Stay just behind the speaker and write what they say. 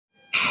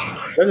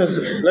Let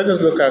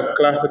us look at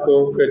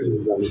classical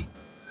criticism.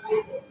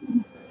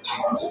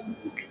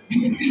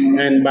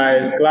 And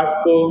by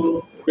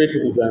classical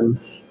criticism,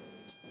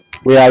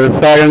 we are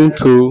referring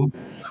to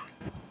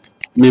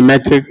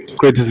mimetic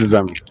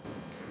criticism.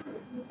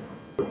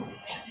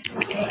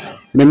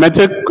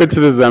 Mimetic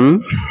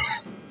criticism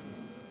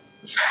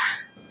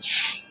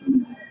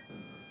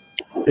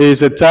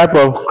is a type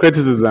of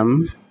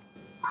criticism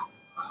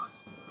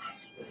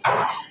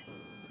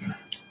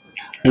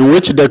in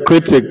which the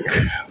critic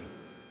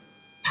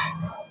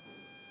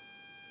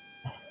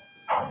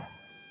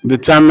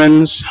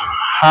determines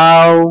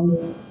how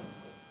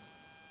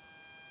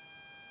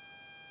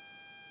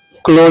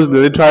close the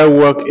literary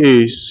work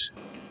is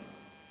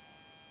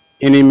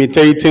in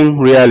imitating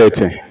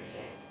reality.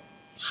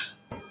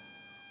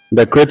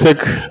 The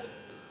critic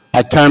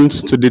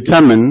attempts to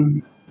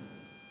determine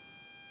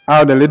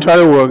how the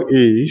literary work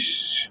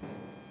is,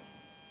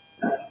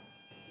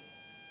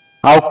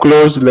 how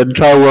close the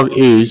literary work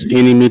is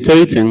in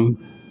imitating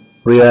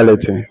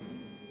reality.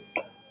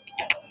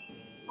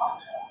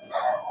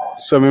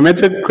 So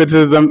mimetic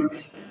criticism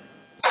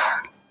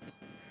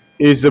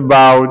is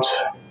about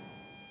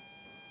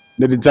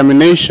the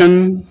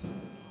determination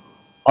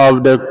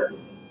of the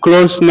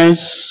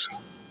closeness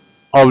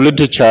of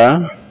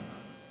literature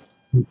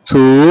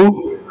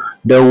to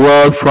the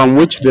world from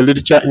which the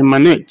literature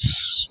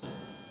emanates.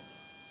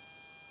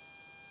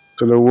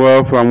 To the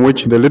world from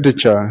which the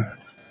literature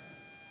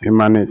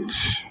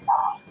emanates.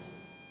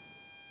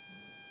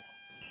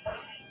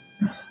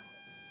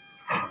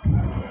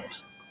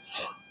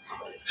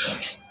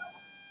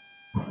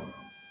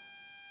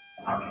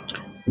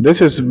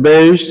 This is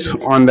based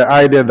on the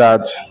idea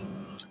that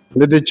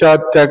literature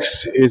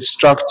takes its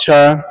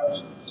structure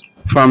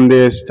from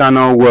the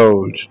external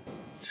world.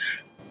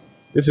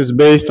 This is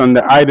based on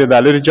the idea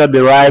that literature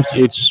derives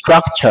its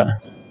structure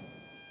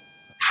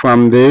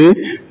from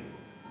the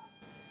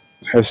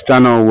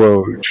external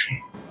world.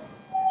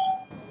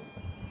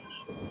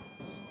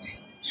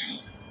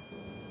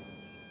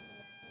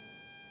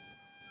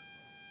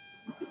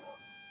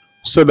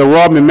 So the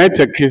word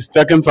mimetic is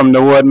taken from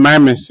the word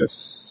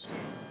mimesis.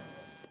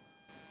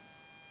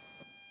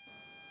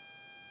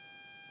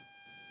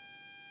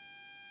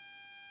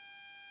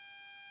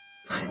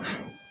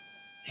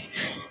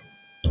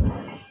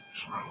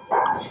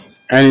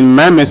 And in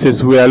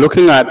mimesis, we are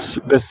looking at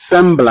the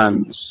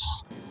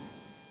semblance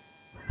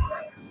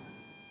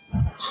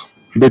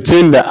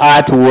between the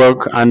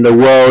artwork and the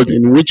world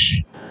in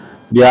which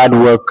the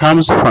artwork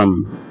comes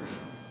from.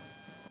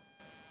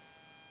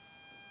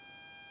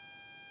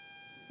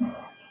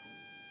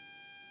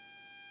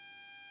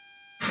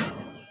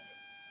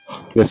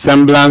 The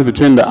semblance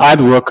between the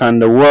artwork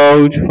and the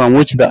world from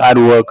which the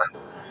artwork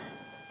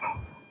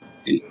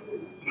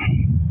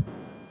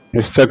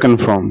is taken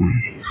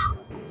from.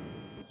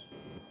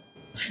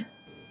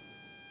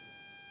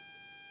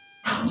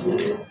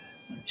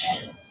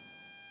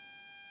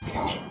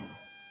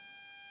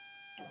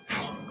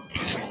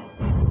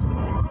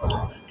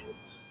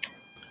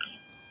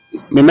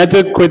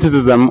 Mimetic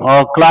criticism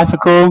or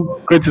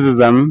classical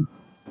criticism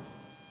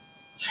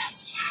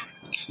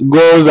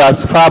goes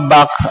as far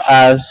back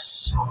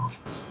as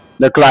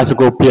the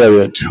classical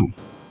period,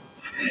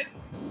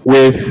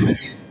 with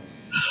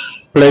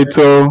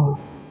Plato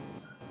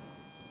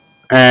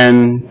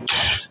and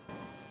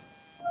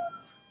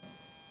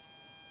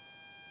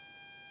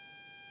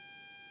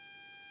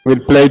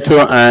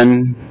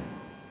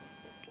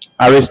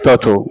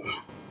Aristotle.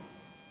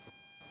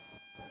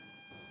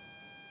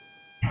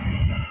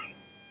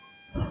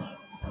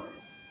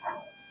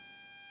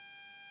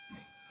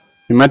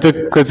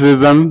 Mimetic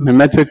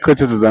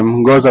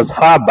criticism goes as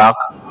far back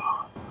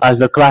as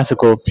the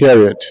classical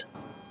period.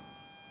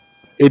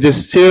 It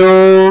is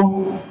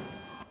still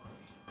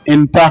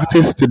in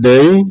practice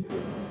today,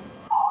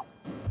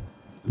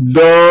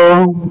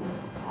 though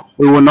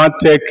we will not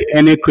take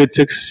any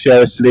critic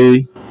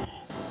seriously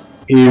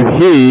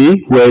if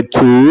he were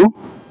to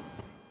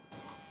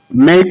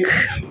make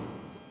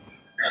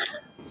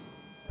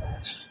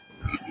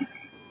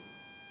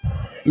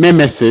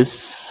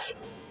mimesis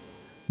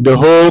the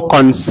whole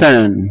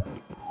concern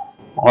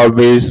of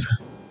his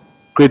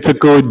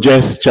critical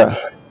gesture.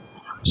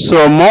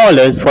 So more or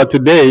less for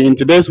today, in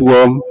today's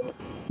world,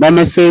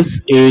 mimesis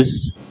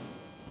is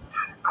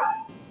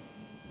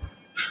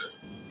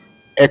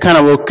a kind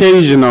of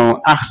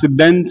occasional,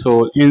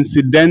 accidental,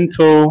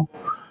 incidental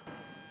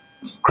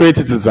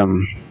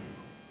criticism.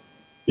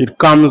 It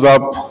comes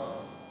up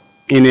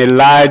in a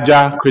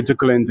larger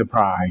critical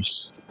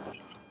enterprise.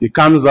 It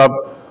comes up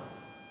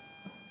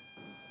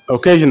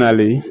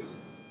occasionally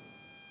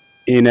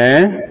in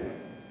a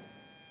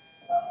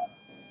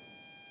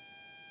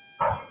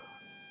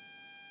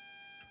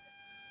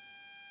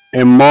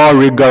more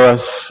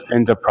rigorous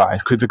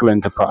enterprise, critical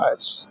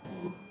enterprise.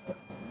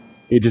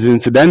 It is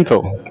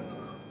incidental.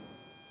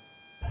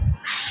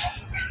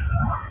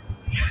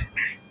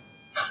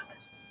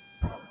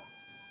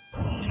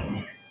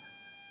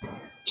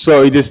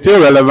 So it is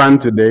still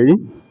relevant today,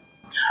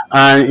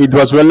 and it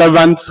was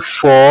relevant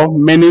for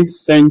many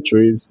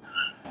centuries,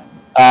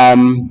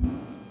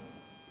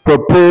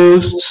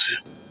 proposed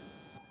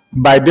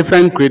by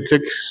different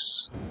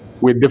critics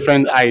with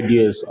different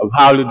ideas of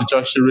how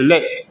literature should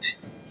relate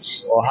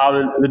or how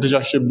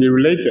literature should be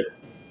related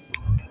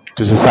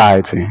to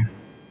society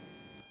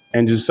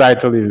and to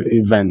societal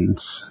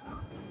events.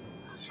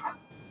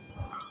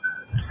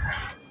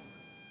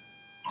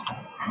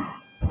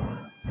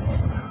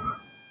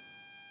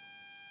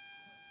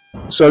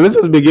 So let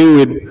us begin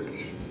with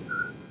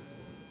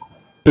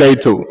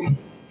Plato.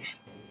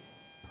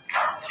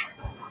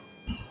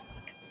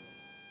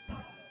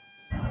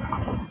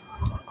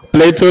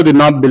 Plato did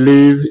not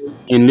believe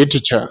in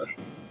literature.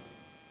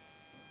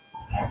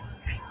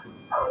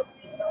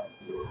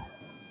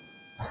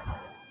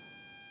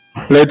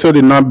 Plato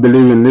did not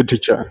believe in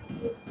literature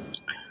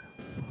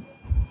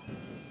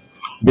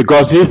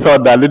because he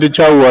thought that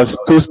literature was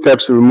 2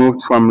 steps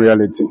removed from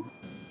reality.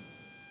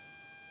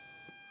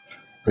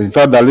 He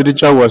thought that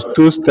literature was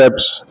 2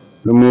 steps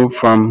removed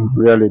from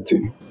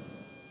reality.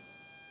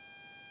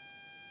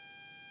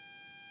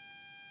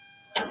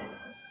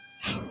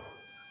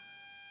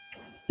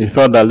 He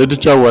thought that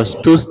literature was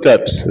 2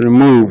 steps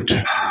removed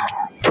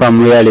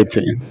from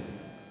reality.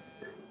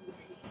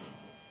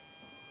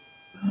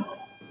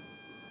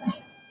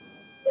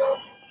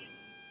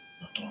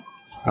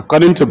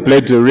 According to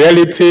Plato,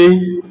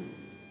 reality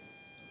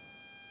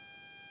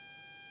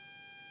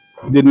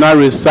did not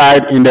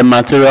reside in the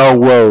material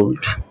world.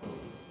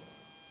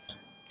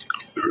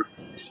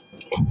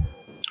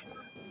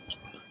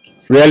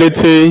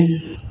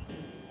 Reality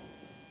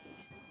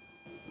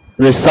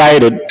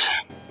resided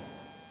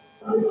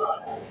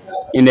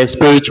in the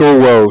spiritual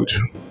world,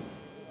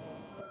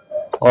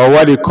 or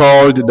what he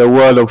called the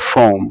world of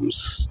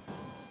forms.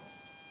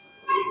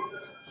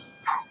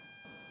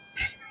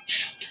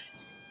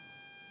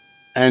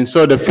 And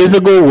so the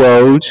physical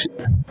world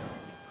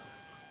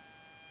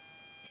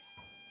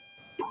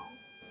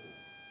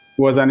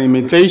was an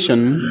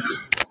imitation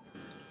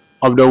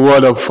of the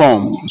world of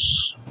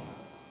forms.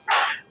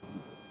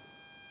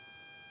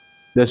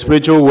 The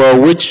spiritual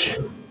world which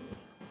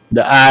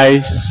the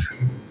eyes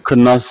could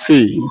not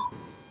see.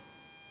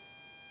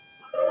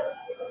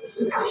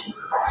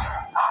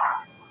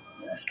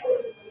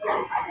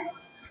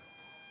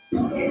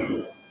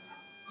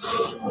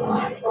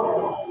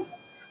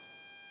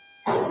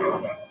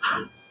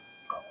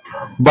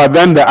 But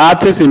then the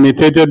artist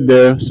imitated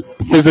the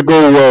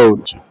physical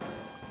world,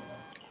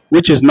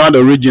 which is not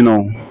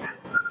original.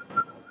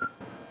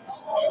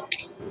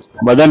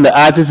 But then the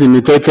artist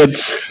imitated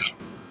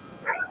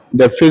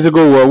the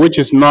physical world, which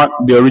is not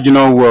the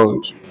original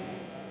world,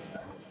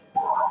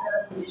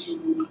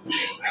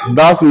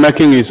 thus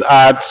making his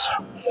art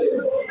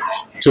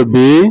to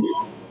be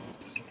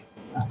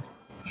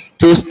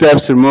 2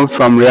 steps removed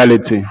from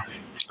reality.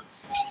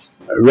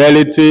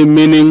 Reality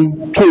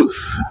meaning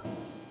truth.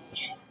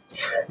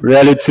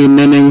 Reality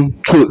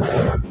meaning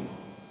truth.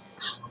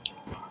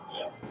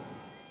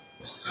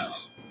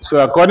 So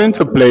according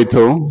to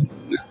Plato,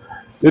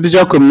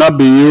 literature could not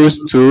be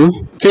used to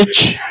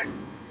teach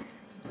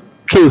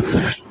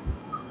truth,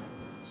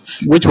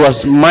 which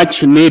was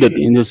much needed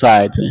in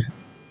society.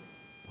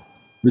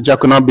 Literature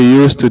could not be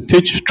used to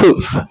teach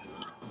truth,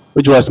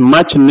 which was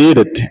much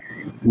needed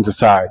in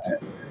society.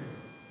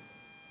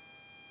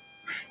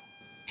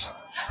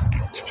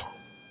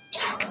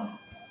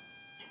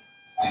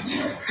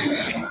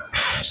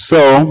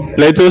 So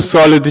Plato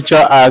saw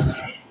literature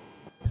as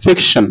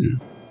fiction.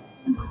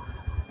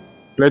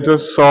 Plato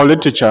saw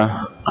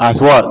literature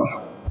as what?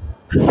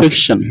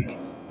 Fiction.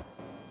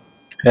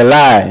 A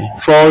lie,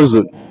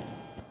 falsehood.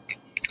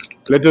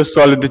 Plato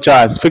saw literature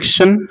as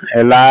fiction,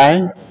 a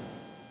lie,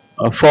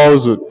 a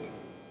falsehood.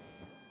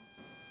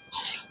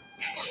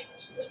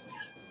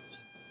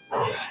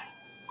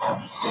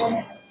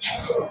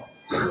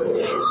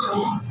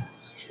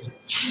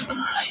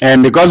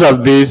 And because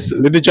of this,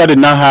 literature did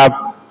not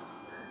have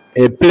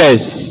a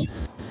place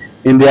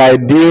in the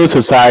ideal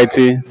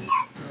society,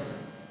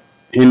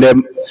 in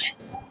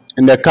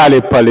the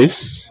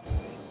Callipolis,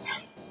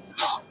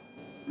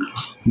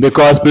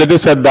 because Plato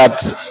said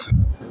that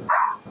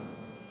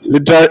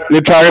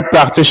literary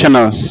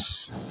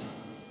practitioners,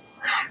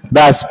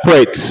 that's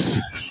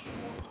poets,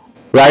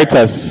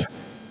 writers,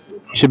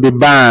 should be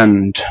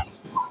banned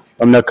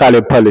from the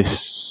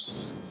Callipolis.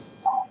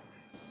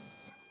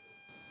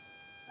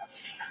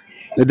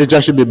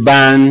 Literature should be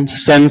banned,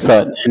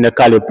 censored in the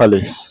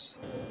Callipolis,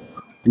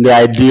 in the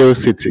ideal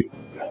city.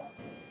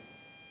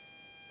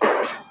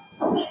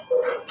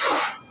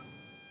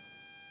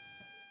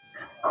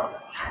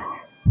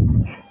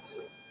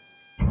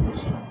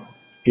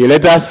 He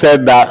later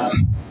said that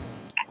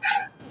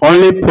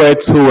only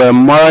poets who were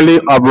morally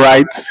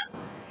upright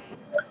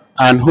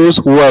and whose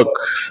work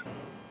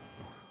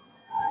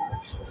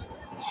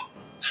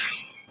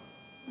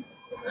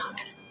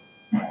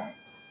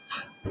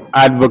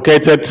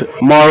advocated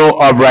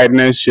moral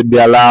uprightness should be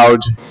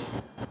allowed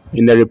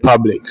in the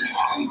Republic.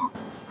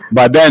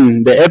 But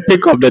then the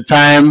epic of the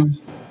time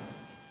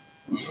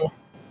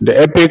The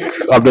epic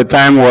of the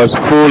time was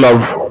full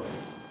of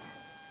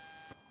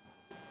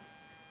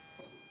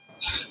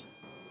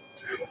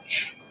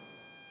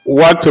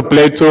what to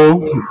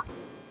Plato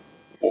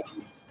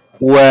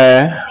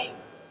were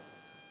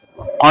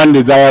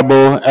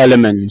undesirable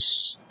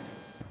elements,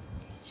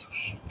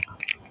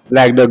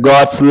 like the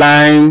gods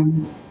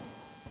lying,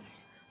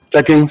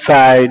 taking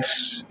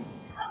sides,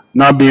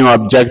 not being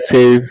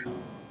objective,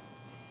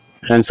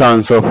 and so on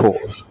and so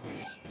forth.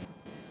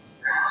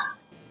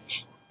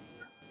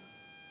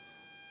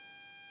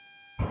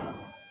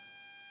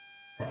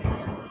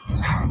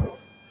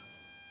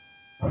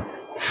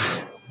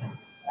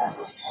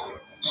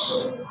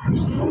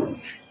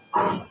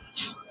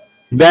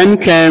 Then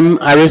came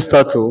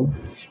Aristotle.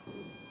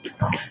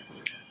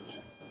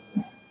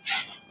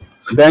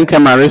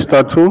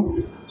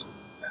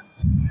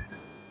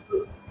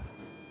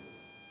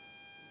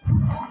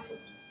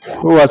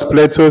 Who was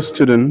Plato's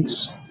student.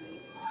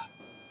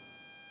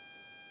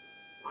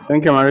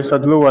 Then came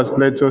Aristotle, who was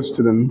Plato's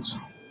student.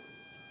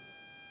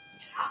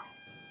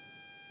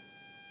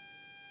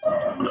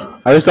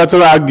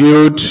 Aristotle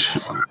argued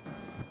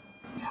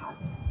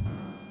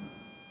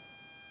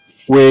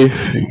with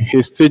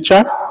his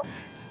teacher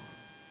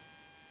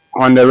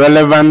on the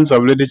relevance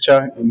of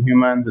literature in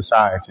human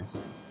society.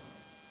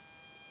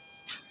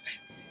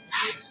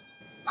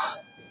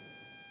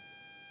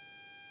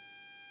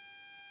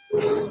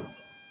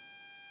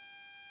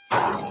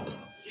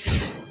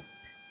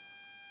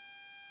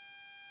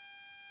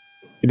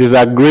 It is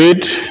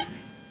agreed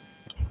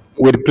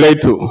with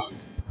Plato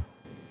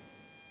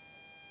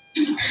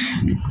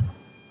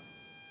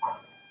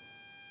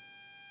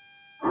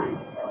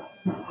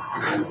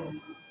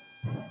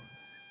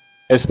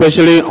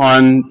especially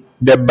on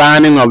the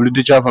banning of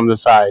literature from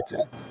society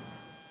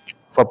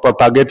for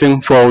propagating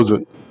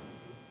falsehood.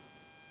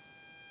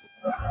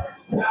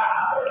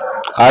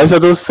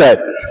 Aristotle said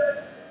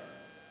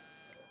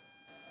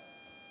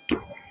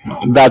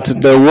that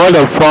the world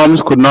of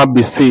forms could not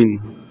be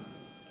seen,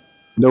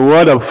 the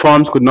world of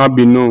forms could not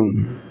be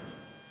known.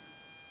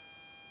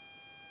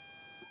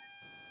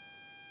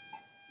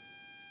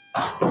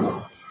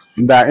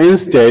 That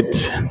instead,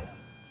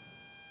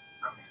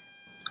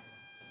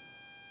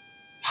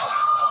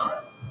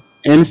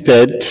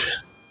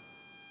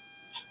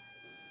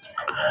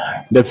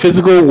 the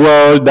physical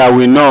world that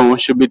we know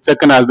should be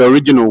taken as the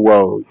original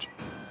world,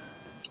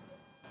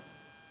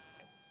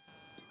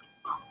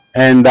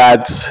 and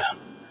that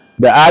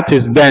the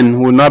artist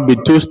then will not be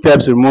 2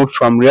 steps removed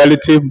from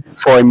reality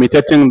for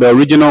imitating the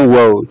original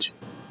world,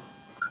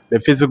 the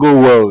physical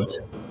world,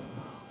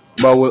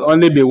 but will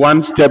only be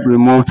 1 step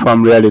removed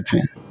from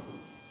reality.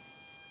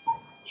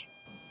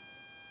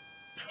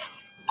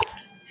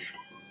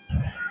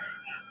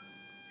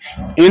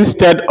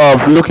 Instead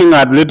of looking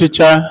at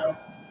literature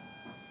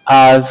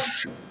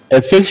as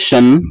a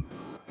fiction,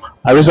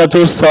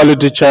 Aristotle saw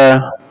literature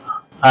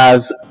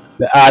as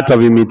the art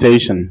of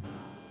imitation.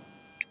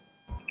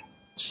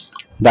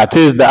 That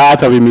is, the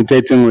art of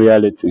imitating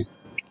reality.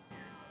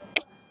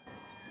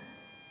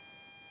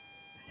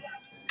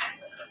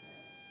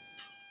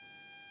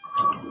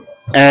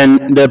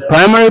 And the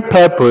primary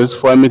purpose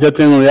for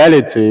imitating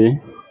reality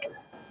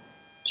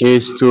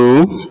is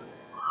to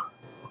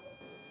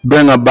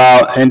bring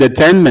about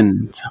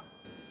entertainment.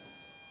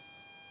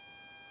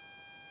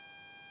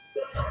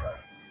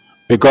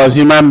 Because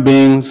human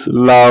beings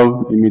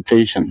love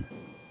imitation.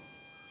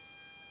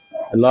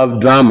 They love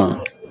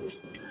drama.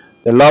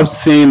 They love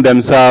seeing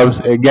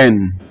themselves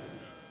again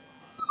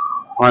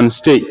on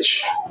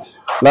stage.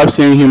 Love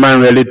seeing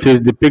human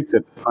realities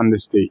depicted on the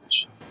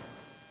stage.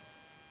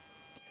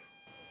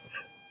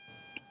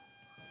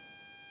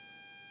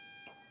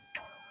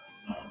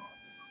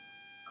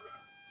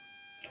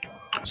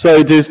 So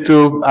it is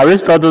to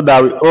Aristotle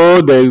that we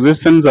owe the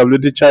existence of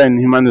literature in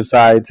human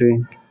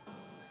society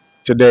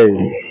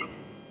today.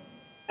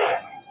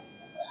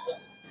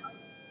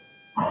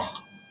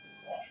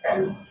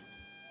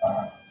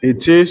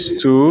 It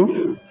is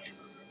to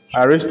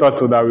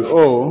Aristotle that we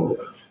owe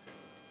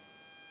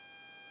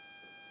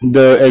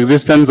the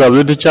existence of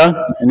literature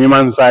in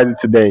human society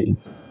today.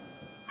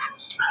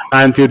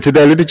 Until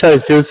today, literature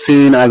is still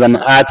seen as an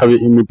art of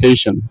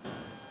imitation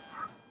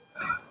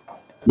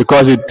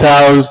because it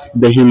tells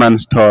the human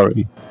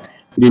story.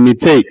 It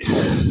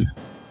imitates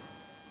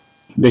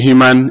the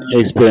human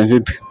experience.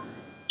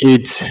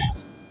 It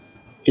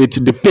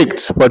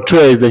depicts,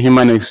 portrays the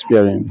human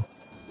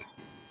experience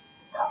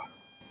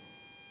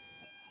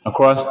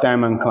across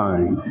time and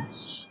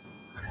climes.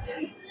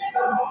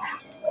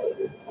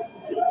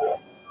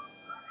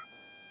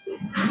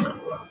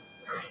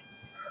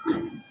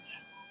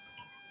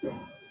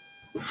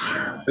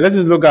 Let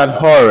us look at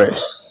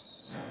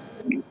Horace.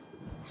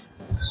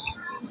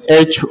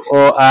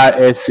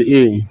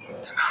 H-O-R-S-E.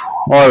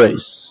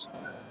 Horace.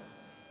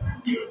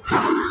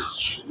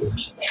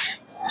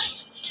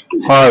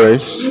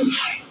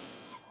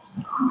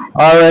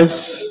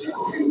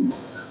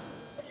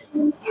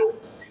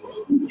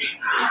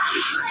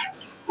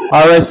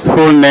 Horace's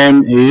full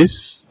name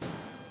is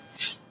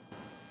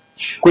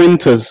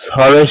Quintus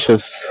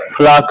Horatius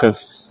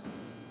Flaccus.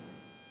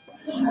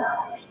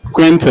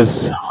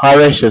 Quintus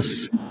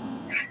Horatius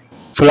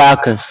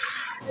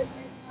Flaccus.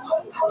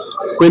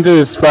 Quintus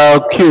is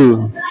spelled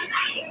Quintus.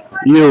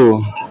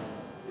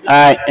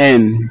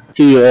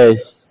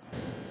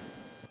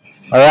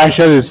 Horatius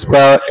is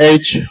spelled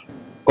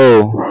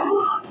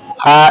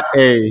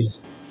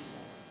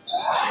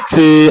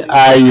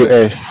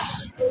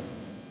Horatius.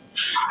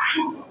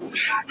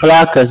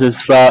 Flaccus is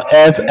spelled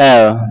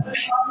Flacus.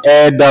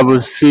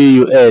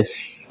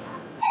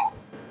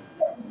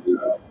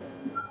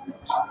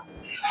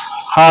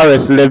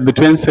 Horace lived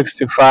between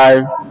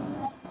 65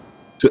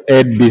 to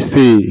 8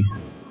 BC.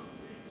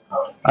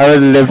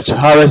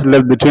 Horace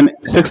lived between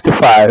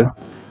 65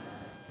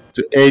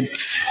 to 8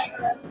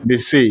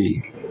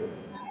 BC.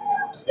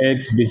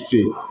 8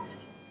 BC.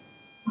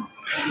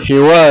 He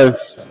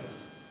was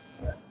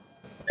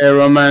a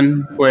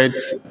Roman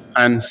poet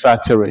and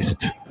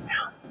satirist.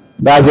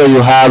 That's where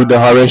you have the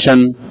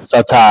Horatian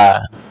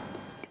satire.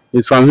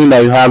 It's from him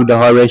that you have the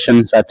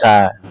Horatian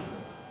satire,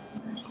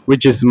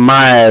 which is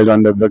mild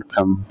on the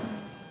victim.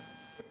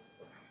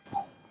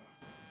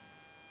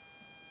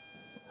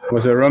 He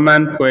was a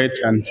Roman poet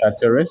and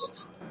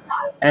satirist,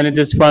 and it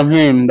is from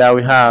him that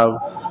we have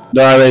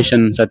the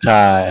Horatian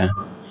satire,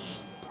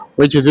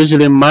 which is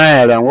usually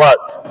mild and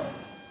what?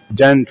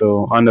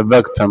 Gentle on the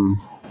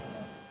victim.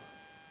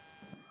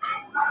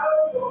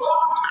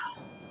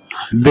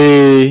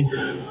 The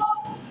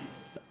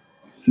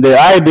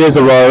ideas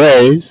of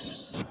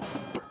Horace,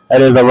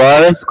 that is of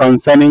Horace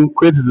concerning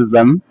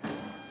criticism.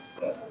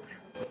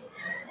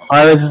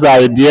 Horace's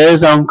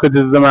ideas on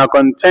criticism are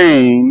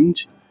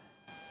contained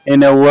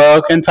in a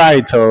work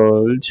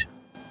entitled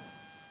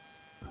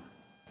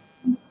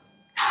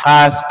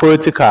Ars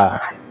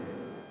Poetica,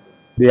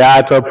 the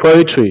art of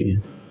poetry.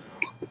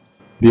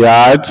 The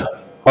art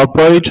of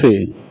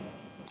poetry.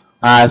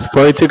 Ars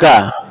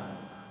Poetica,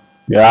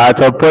 the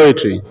art of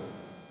poetry.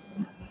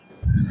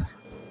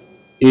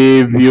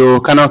 If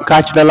you cannot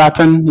catch the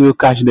Latin, you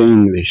catch the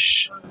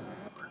English.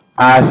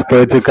 Ars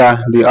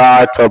Poetica, the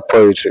art of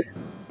poetry.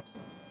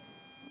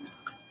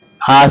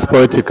 Ars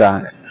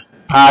Poetica.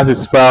 Ars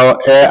is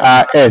spelled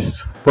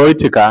A-R-S.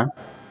 Poetica,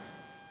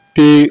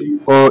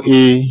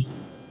 P-O-E-T-I-C-A.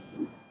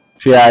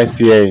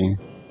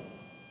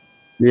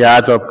 The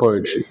art of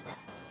poetry.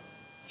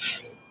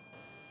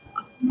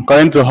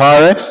 According to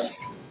Horace,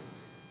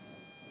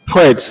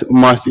 poets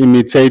must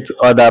imitate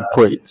other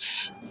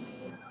poets.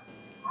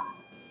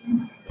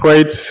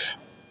 Poets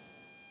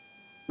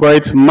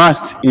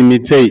must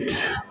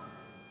imitate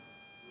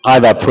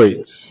other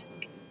poets.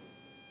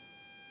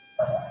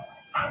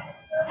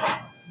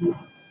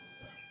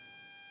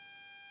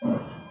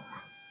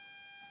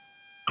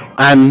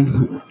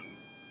 And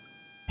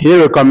he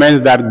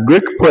recommends that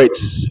Greek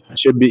poets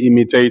should be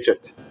imitated.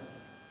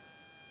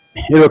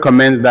 He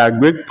recommends that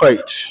Greek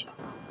poets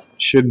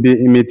should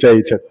be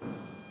imitated.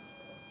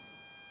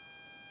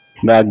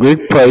 That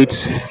Greek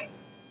poets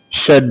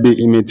should be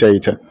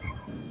imitated.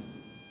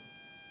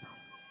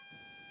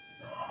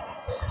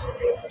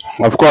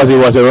 Of course, he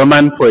was a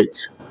Roman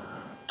poet,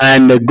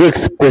 and the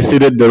Greeks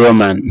preceded the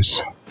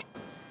Romans.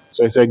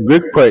 So it's a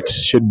Greek poet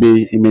should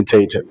be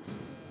imitated.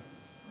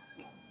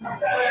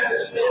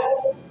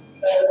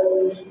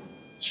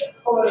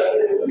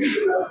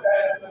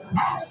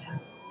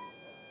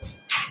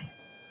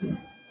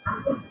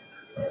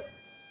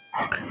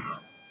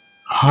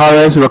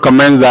 Horace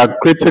recommends that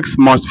critics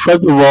must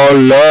first of all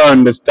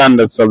learn the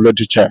standards of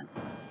literature.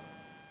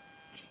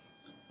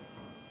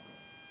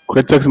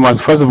 Critics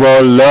must first of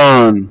all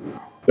learn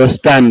the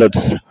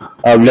standards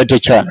of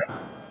literature.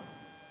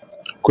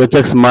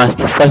 Critics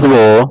must first of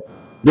all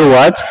do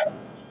what?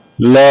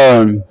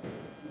 Learn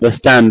the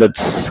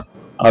standards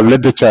of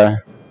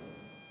literature.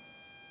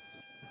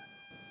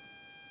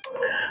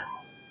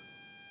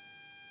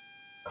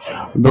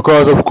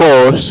 Because of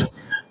course,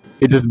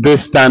 it is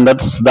these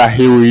standards that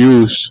he will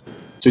use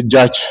to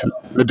judge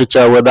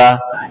literature, whether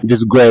it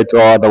is great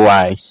or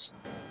otherwise.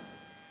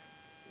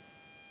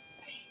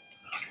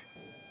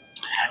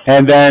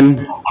 And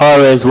then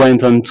Horace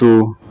went on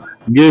to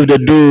give the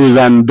do's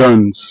and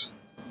don'ts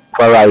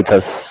for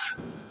writers.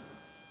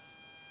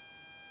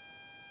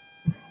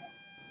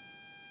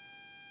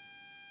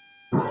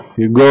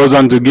 He goes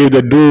on to give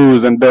the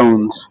do's and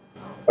don'ts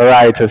for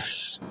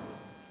writers.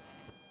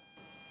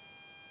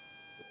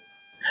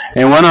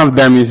 And one of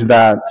them is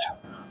that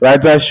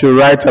writers should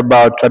write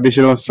about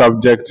traditional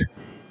subjects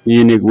in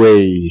unique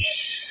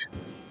ways.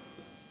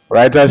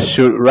 Writers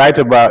should write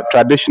about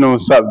traditional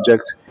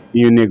subjects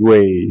in unique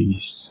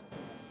ways.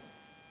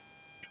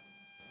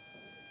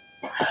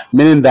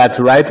 Meaning that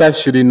writers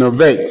should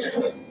innovate.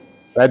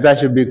 Writers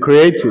should be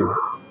creative.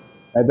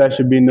 Writers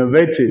should be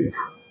innovative.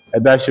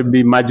 Writers should be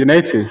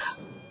imaginative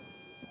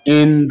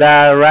in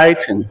their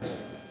writing.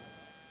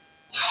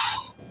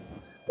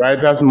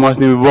 Writers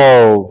must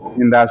evolve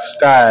in their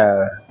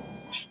style.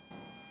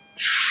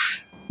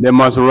 They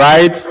must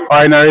write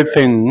ordinary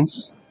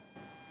things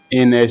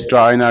in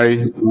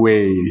extraordinary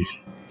ways.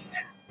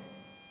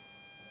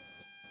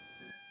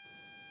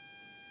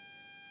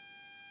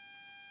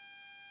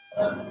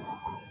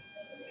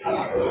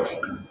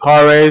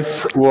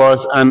 Horace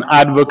was an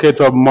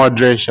advocate of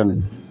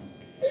moderation.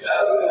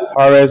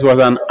 Horace was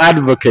an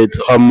advocate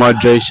of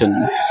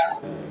moderation.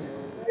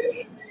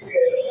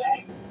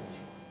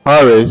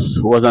 Horace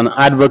was an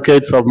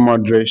advocate of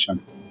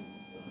moderation.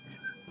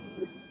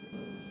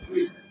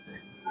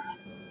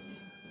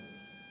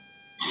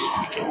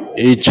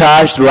 He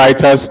charged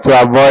writers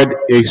to avoid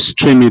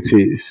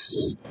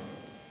extremities,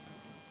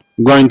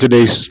 going to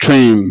the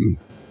extreme.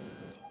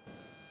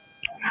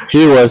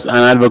 He was an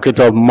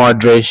advocate of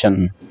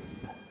moderation,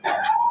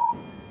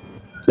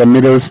 the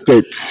middle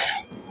state,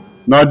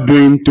 not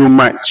doing too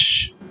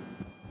much,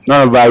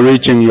 not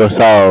overreaching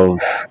yourself.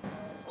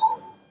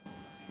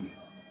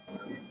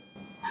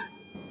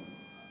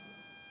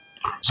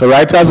 So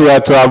writers were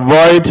to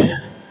avoid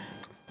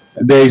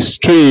the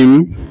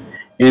extreme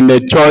in the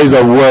choice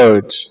of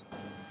words.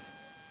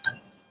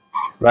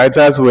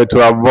 Writers were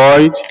to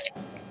avoid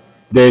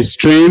the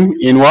extreme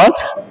in what?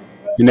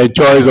 In the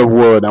choice of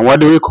word. And what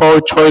do we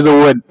call choice of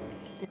word?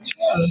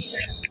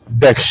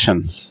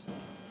 Diction.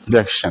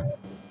 Diction.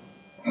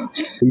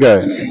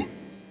 Good.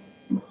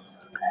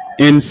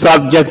 In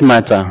subject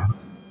matter.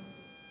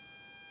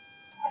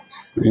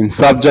 In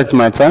subject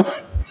matter,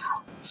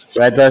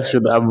 writers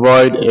should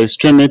avoid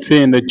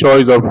extremity in the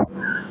choice of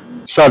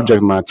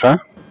subject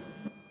matter.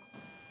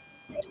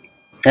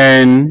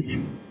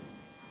 And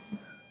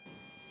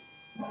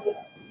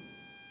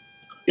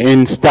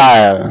in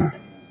style.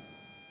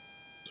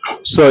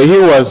 So he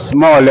was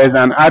more or less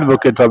an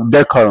advocate of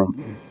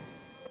decorum.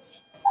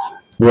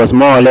 He was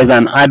more or less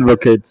an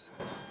advocate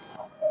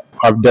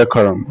of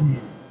decorum.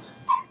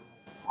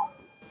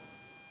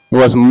 He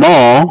was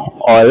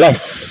more or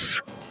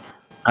less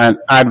an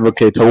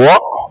advocate of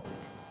what?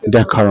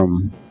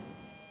 Decorum.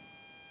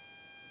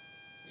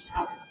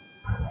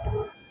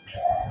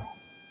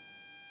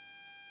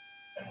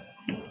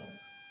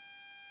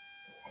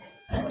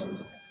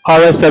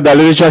 Horace said that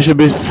literature should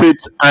be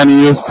sweet and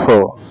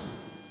useful,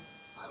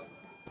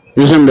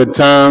 using the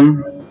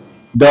term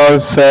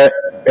dulce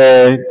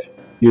et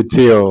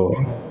utile.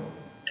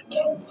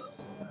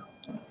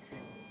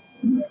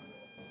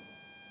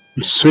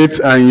 Sweet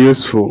and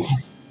useful.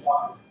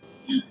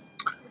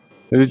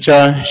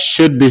 Literature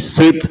should be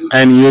sweet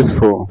and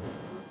useful.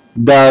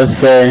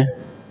 Dulce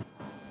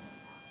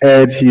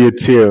et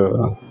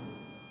utile.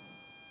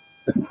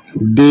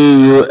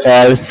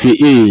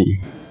 D-U-L-C-E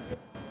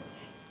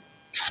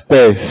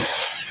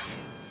space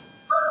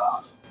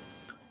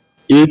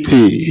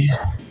E-T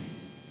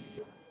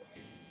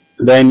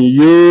then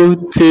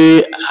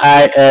U-T-I-L-E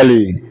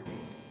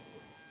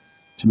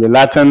to be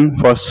Latin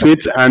for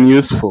sweet and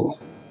useful,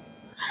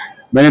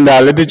 meaning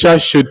that literature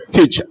should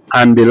teach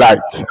and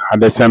delight at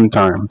the same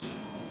time.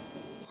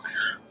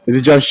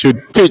 Literature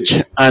should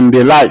teach and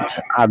delight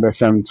at the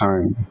same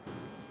time.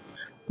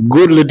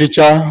 Good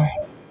literature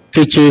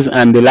teaches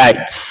and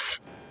delights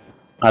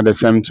at the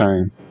same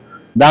time.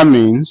 That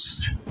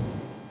means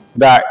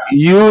that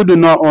you do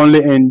not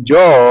only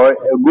enjoy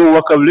a good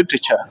work of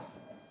literature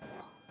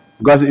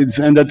because it's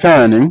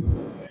entertaining,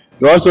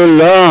 you also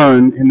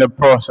learn in the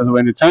process of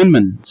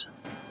entertainment.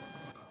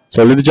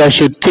 So literature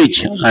should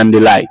teach and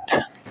delight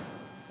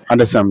at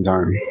the same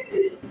time.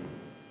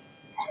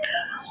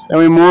 Then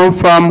we move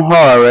from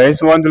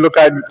Horace. We want to look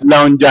at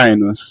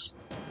Longinus.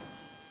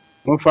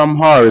 Move from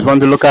Horace. We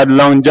want to look at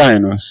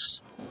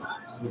Longinus.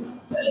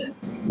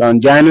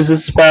 Longinus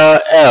is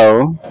spelled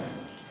L-O-N-G-I-N-U-S.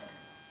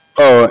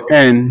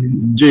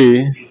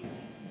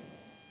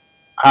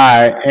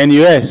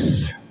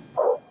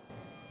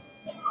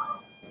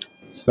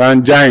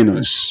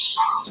 Longinus.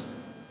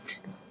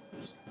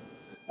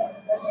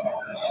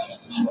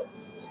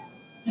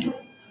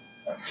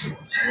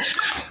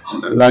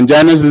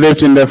 Longinus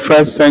lived in the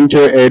 1st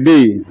century AD.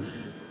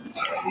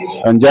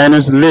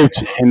 Longinus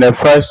lived in the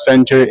 1st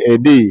century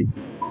AD.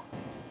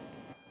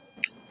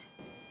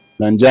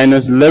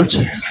 Longinus lived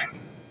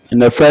in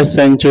the 1st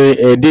century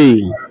AD.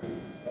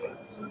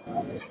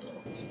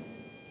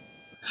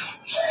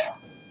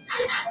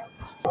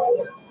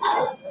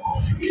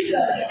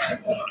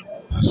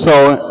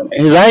 So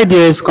his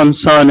ideas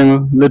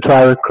concerning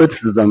literary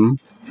criticism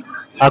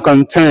are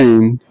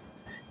contained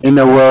in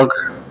a work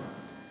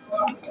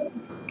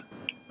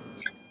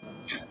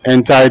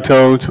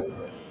entitled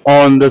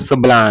On the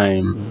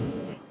Sublime.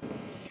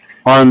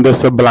 On the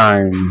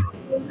Sublime.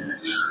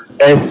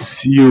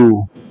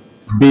 S-U-B-L-I-M-E.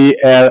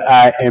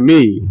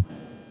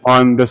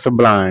 On the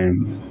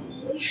Sublime.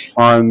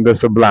 On the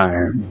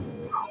Sublime.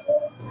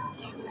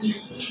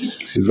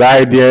 His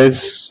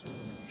ideas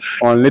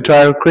on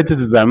literary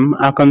criticism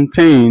are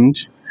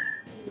contained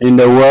in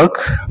the work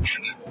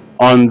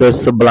On the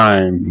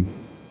Sublime,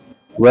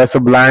 where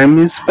sublime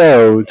is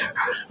spelled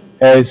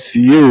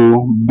S-U-B-L-I-M-E.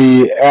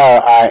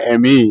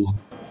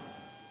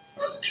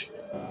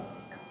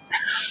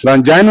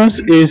 Longinus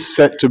is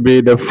said to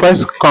be the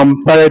first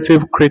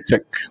comparative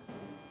critic.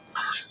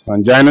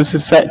 Longinus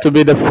is said to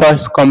be the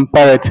first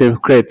comparative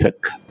critic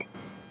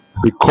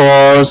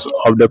because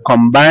of the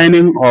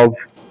combining of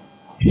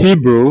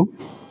Hebrew,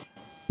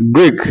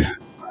 Greek,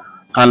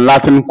 and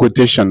Latin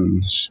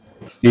quotations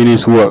in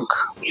his work.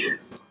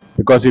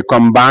 because he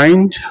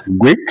combined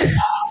Greek,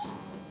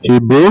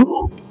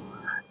 Hebrew,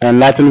 and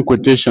Latin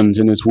quotations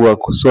in his work.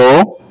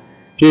 So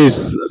he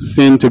is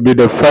seen to be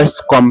the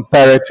first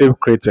comparative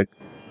critic.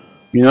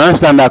 You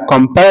understand that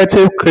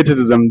comparative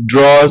criticism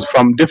draws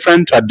from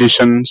different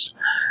traditions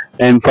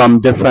and from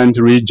different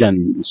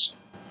regions.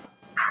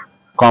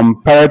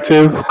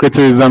 Comparative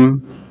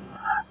criticism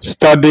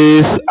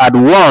studies at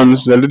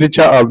once the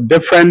literature of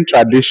different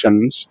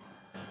traditions,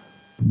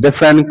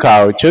 different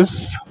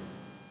cultures,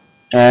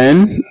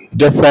 and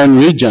different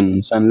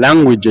regions and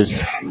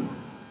languages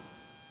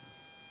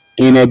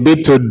in a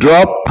bid to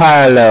draw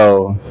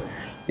parallel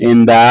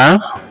in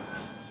the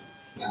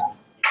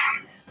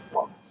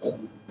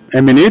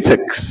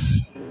hermeneutics.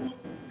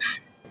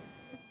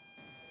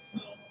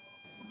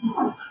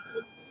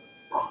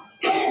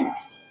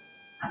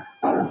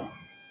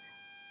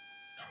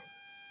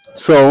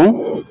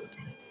 So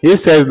he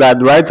says that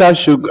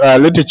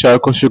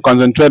literature should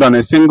concentrate on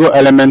a single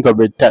element of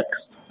a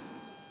text.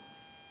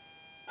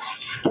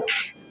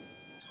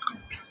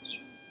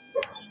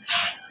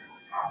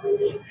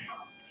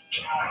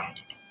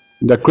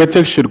 The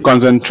critic should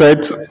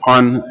concentrate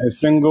on a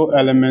single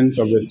element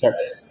of the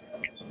text.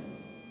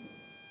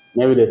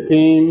 Maybe the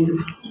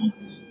theme,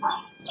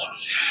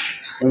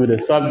 maybe the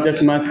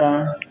subject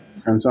matter,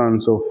 and so on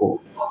and so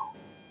forth.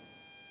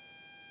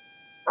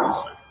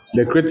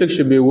 The critic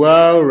should be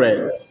well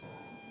read.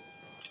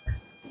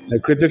 The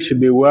critic should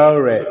be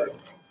well read.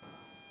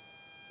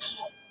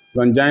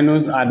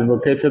 Longinus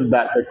advocated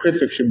that the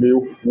critic should be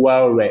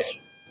well read.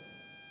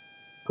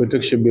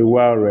 Critic should be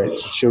well read,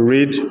 should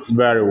read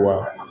very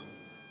well.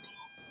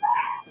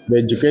 The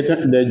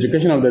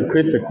education of the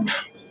critic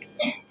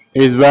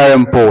is very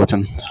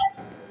important.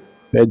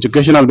 The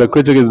education of the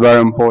critic is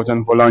very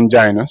important for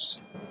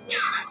Longinus.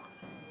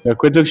 The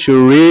critic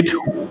should read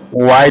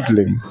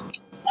widely.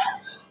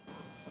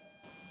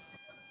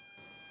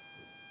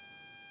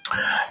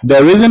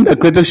 The reason the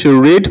critic should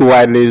read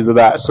widely is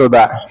so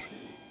that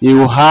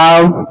you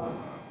have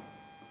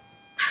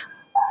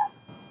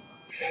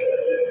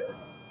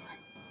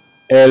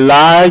a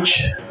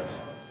large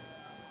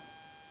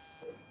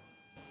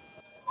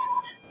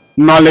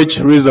knowledge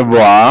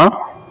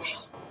reservoir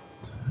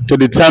to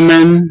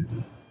determine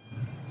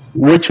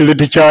which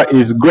literature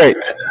is great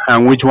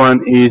and which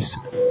one is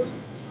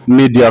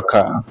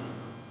mediocre.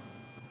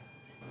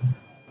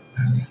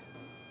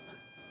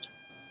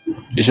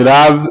 You should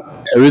have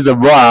a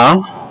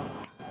reservoir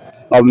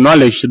of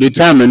knowledge to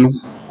determine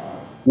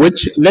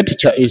which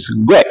literature is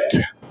great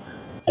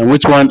and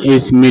which one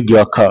is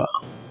mediocre.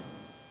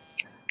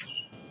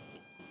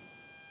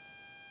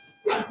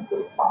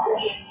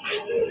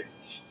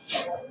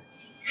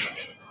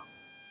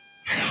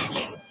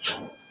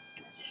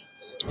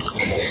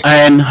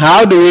 And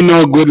how do we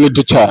know good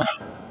literature?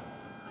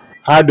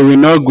 How do we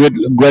know great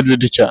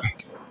literature?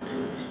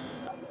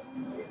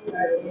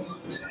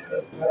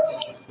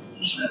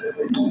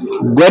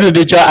 Great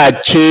literature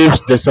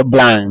achieves the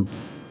sublime.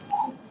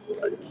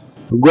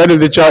 Great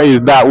literature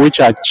is that which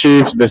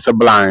achieves the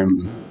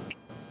sublime.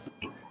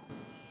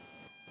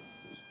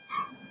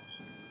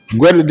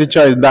 Great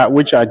literature is that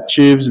which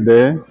achieves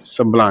the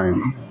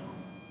sublime.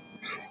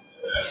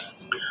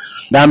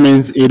 That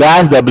means it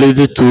has the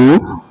ability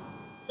to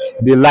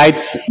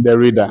delight the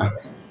reader.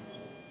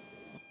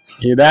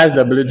 It has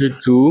the ability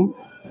to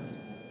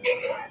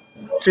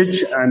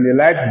teach and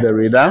delight the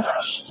reader.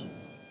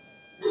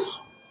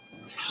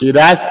 It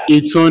has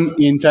its own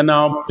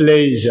internal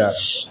pleasure.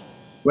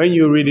 When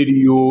you read it,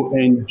 you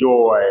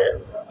enjoy.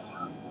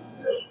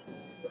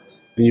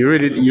 When you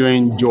read it, you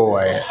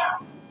enjoy.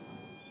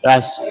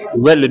 That's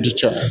great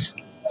literature.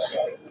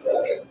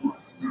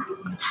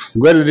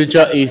 Great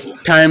literature is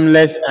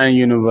timeless and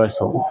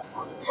universal.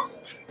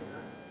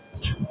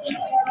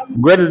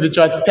 Great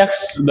literature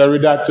takes the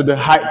reader to the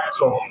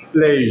heights of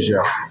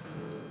pleasure,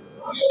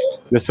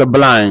 the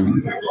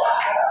sublime.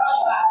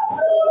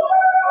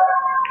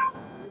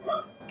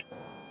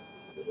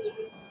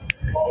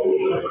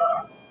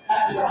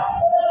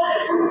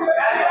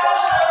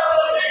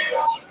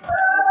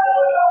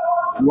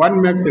 What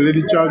makes a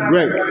literature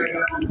great?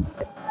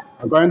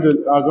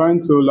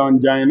 According to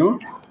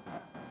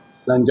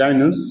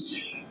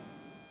Longinus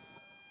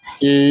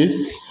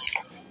is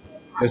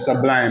the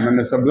sublime, and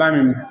the sublime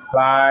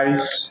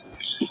implies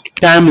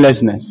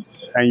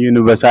timelessness and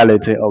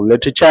universality of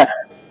literature.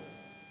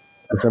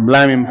 The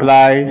sublime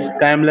implies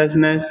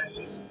timelessness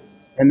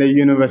and the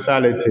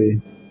universality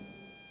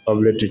of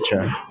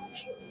literature.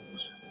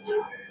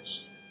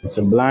 The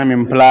sublime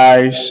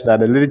implies that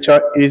the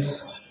literature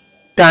is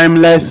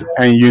timeless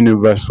and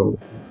universal.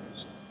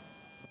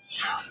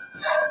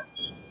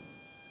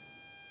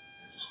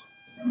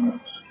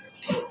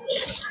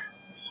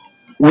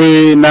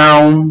 We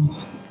now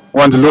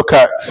want to look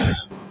at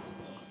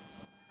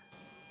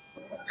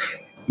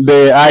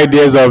the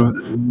ideas of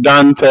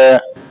Dante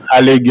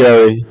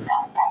Alighieri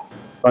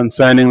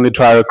concerning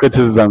literary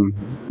criticism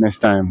next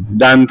time.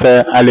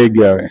 Dante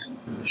Alighieri.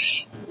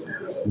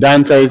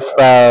 Dante is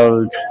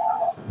spelled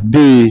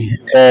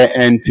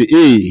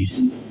D-A-N-T-E.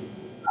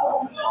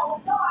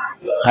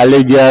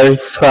 Alighieri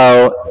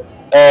spelled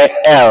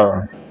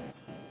Aligheri.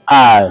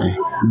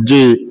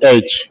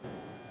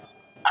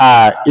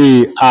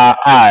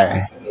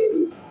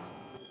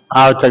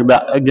 I'll take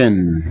that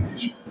again.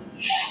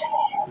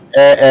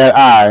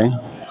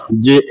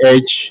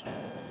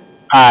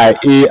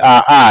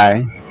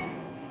 Aligheri.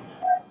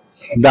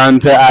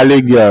 Dante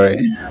Alighieri.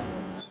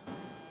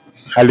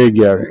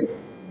 Alighieri.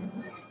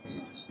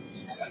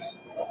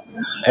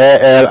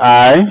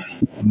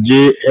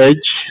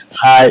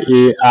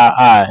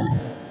 Aligheri.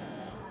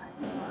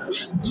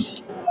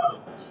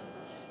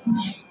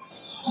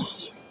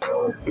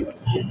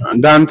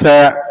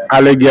 Dante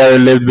Alighieri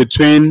lived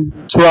between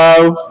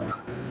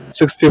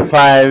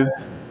 1265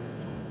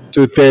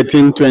 to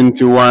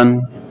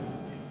 1321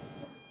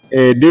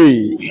 AD,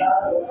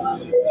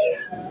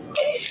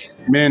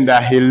 meaning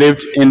that he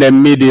lived in the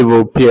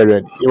medieval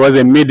period. He was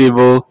a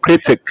medieval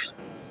critic.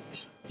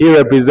 He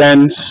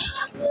represents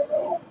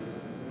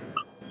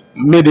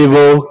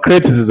medieval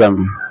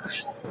criticism.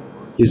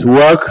 His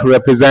work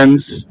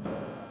represents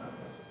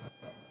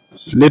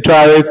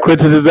literary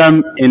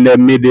criticism in the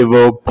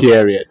medieval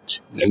period.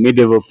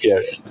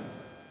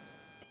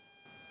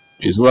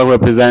 His work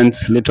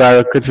represents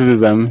literary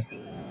criticism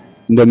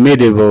in the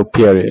medieval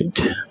period.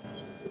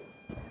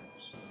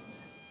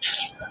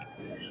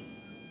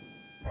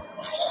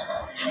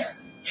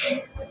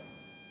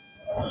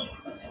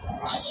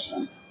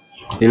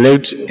 He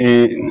lived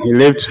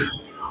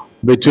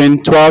between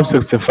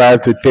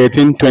 1265 to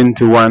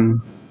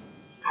 1321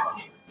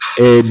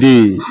 AD,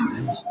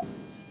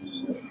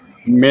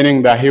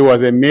 meaning that he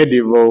was a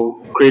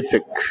medieval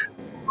critic.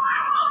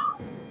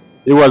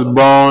 He was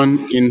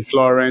born in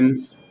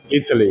Florence,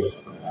 Italy.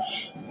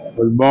 He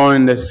was born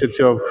in the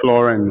city of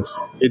Florence,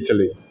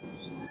 Italy,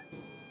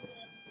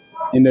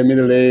 in the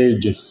Middle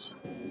Ages.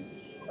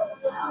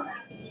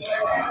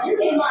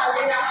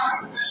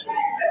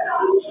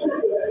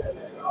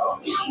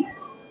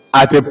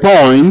 At a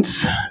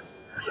point,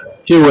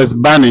 he was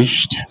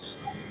banished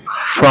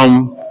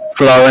from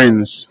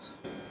Florence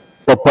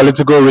for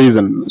political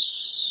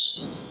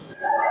reasons.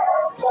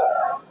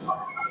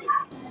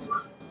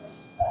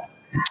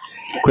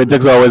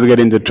 Critics always get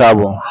into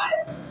trouble.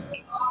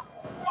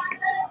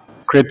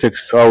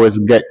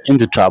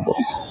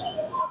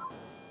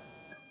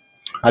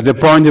 At a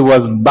point, he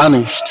was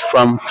banished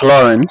from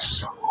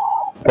Florence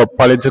for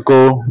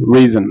political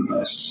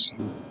reasons.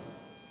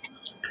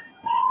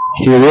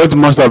 He wrote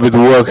most of his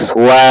works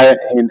while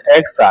in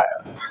exile.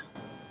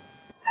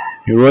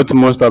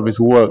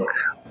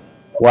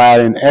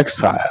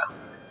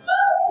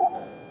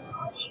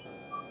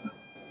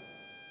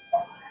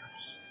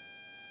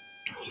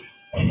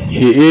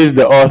 He is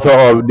the author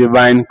of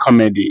Divine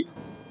Comedy.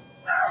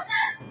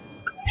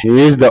 He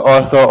is the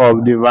author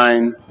of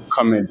Divine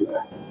Comedy.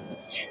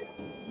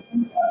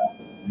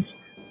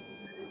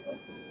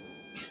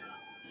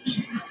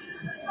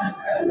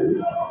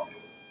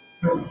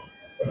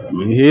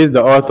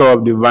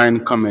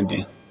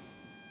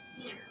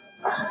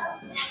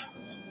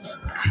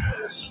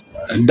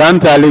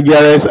 Dante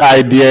Alighieri's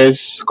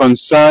ideas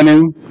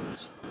concerning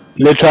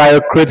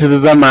literary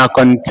criticism are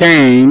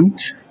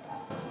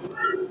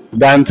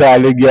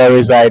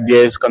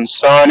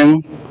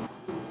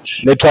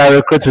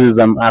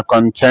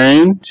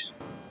contained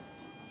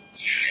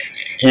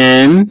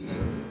in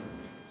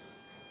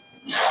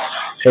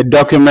a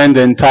document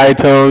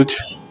entitled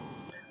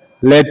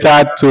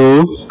Letter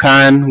to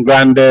Can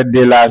Grande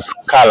della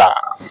Scala.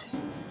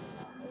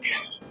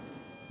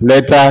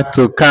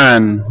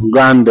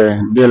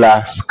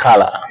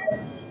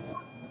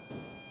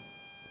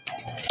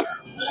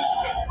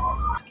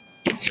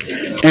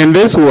 In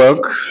this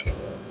work,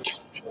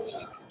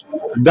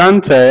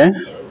 Dante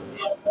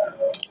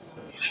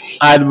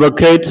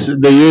advocates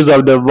the use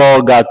of the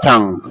vulgar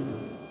tongue.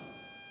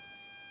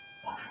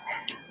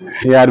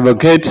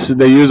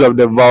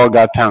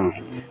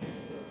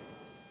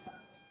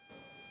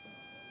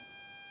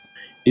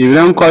 If you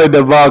don't call it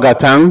the vulgar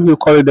tongue, you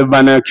call it the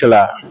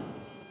vernacular.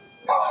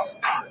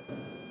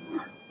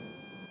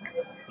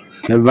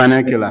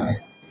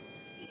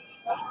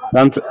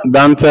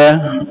 Dante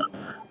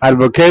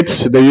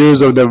advocates the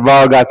use of the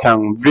vulgar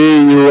tongue,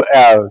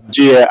 vulgar,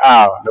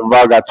 the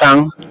vulgar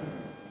tongue,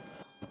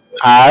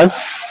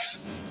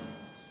 as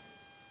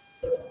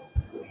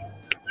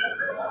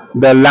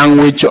the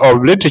language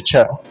of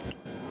literature.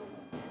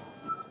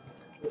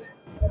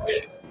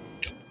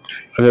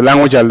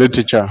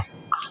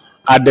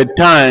 At the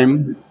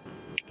time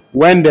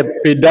when the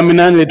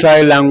predominant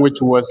literary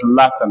language was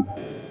Latin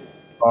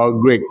or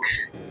Greek.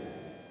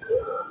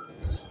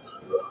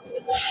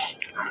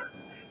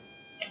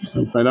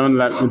 The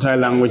predominant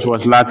literary language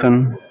was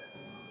Latin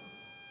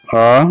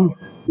or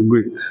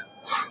Greek.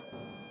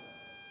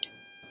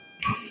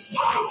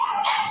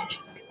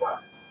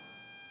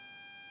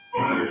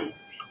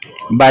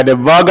 By the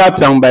vulgar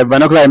tongue, by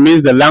vernacular, it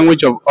means the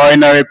language of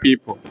ordinary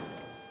people.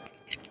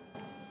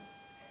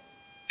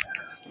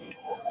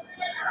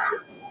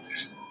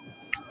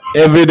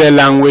 Everyday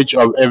language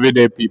of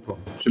everyday people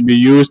to be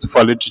used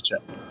for literature.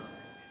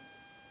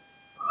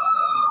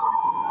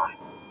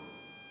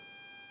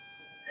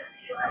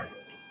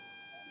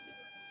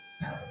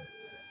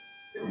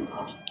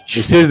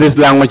 He sees this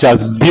language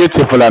as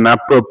beautiful and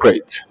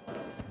appropriate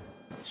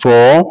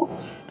for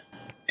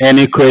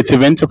any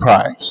creative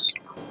enterprise.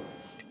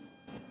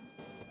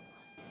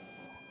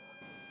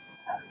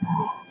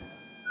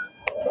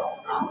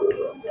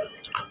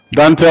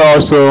 Dante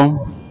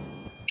also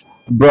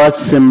brought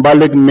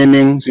symbolic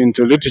meanings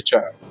into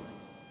literature.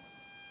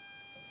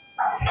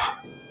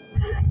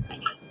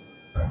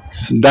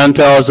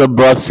 Dante also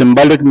brought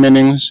symbolic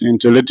meanings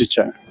into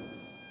literature.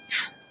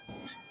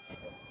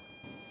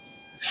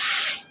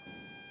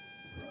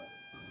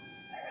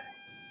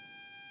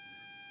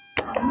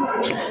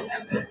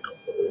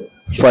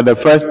 For the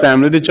first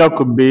time, literature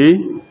could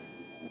be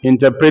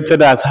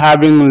interpreted as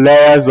having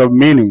layers of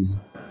meaning.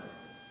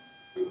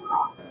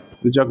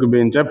 Literature could be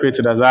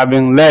interpreted as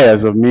having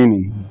layers of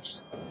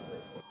meanings.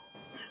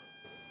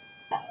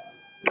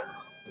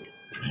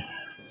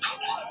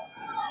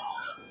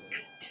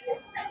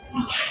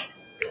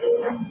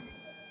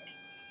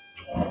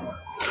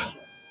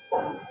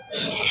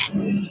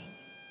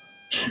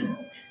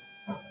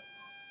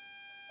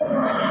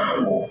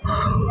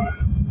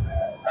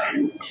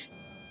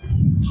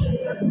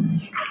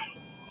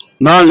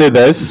 Not only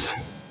this,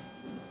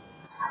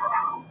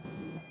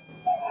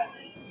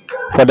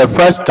 for the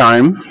first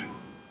time,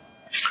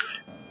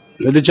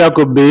 literature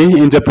could be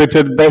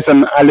interpreted based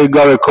on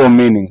allegorical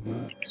meaning.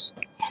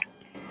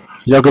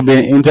 Literature could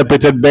be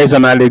interpreted based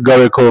on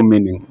allegorical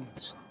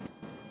meanings.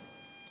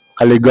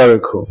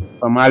 Allegorical,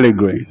 from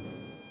allegory.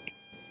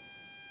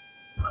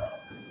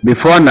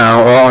 Before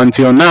now, or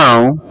until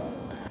now,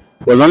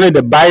 it was only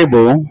the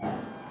Bible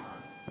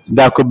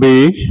that could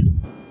be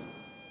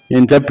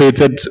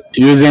interpreted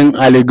using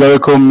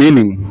allegorical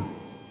meaning.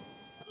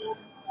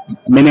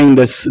 Meaning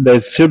there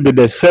should be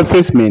the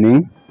surface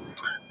meaning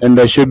and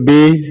there should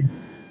be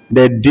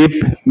the deep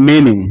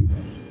meaning.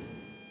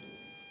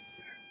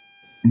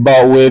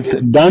 But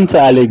with Dante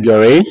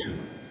allegory,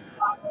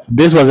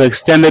 this was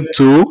extended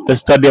to the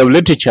study of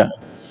literature.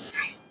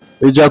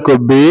 Literature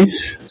could be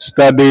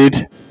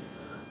studied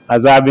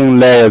as having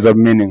layers of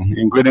meaning,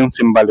 including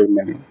symbolic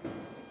meaning.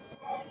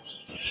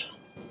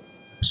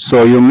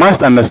 So you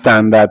must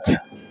understand that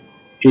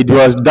it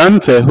was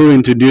Dante who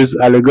introduced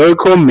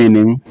allegorical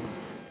meaning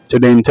to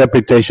the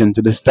interpretation,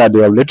 to the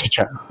study of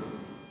literature.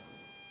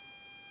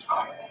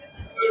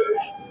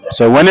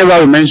 So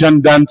whenever we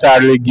mention Dante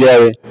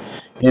Alighieri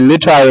in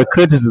literary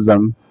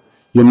criticism,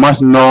 you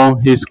must know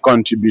his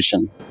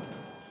contribution.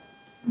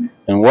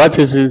 And what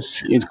is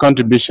his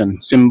contribution?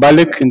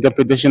 Symbolic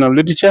interpretation of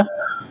literature,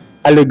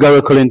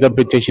 allegorical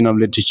interpretation of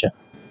literature,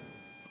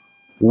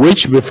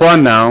 which before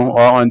now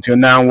or until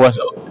now was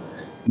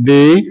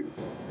the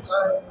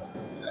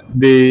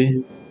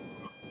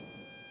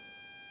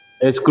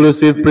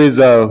exclusive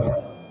preserve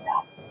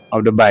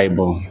of the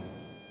Bible.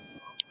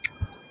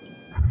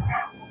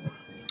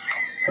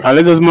 Now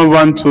let us move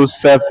on to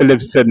Sir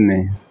Philip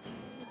Sidney.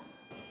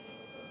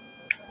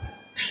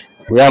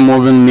 We are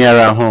moving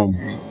nearer home.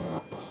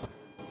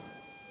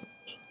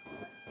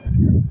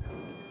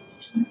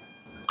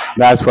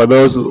 That's for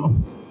those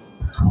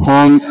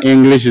whom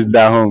English is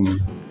their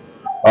home,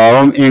 or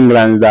whom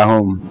England is their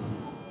home.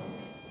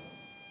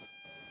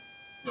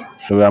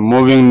 So we are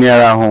moving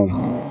nearer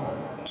home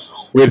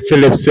with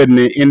Philip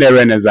Sidney in the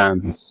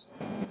Renaissance.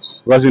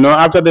 Because you know,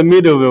 after the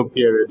medieval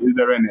period is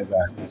the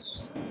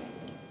Renaissance.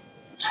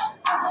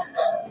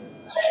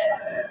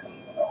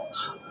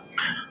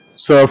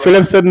 So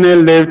Philip Sidney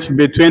lived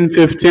between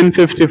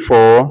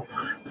 1554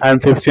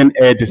 and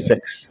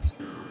 1586.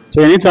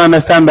 So you need to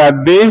understand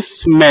that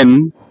these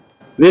men,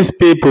 these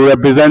people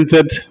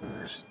represented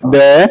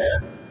the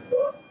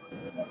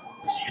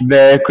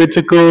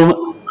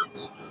critical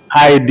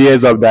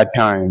ideas of that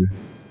time.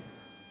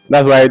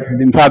 That's why,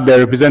 in fact, they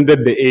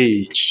represented the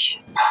age.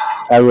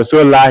 It was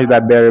so large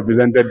that they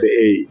represented the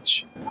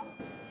age.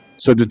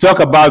 So to talk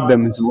about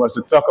them was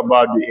to talk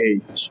about the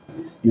age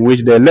in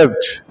which they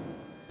lived.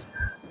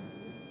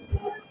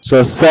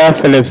 So Sir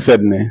Philip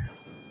Sidney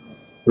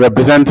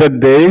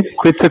represented the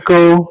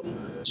critical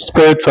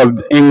spirit of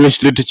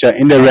English literature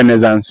in the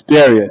Renaissance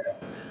period.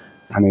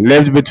 And he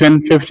lived between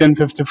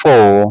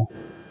 1554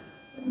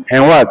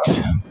 and what?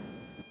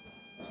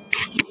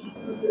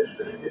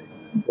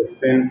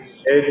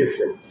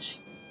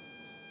 1586.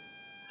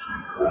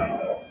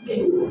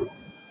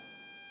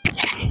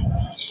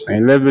 He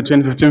lived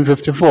between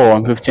 1554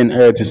 and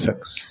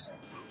 1586.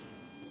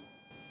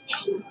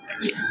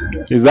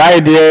 His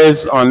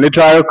ideas on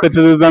literary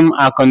criticism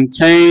are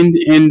contained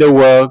in the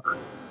work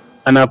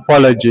An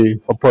Apology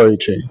for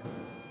Poetry.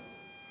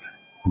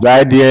 His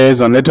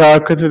ideas on literary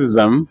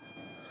criticism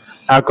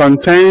are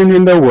contained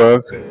in the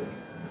work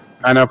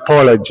An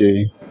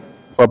Apology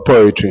for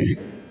Poetry.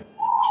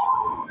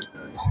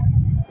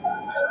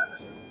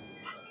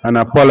 An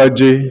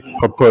Apology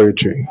for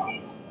Poetry.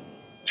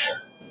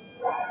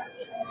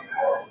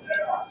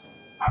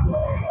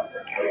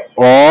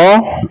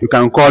 Or you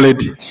can call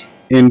it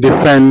In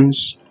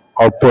Defense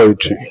of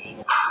Poetry.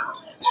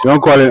 You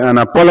don't call it An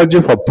Apology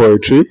for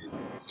Poetry.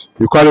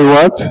 You call it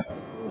what?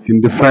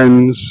 In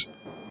Defense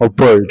of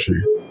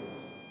Poetry.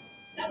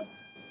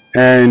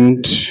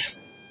 and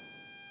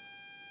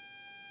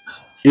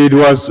it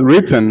was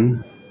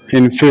written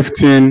in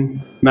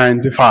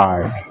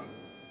 1595.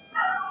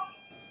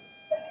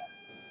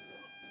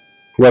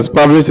 Was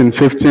published in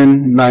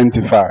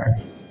 1595.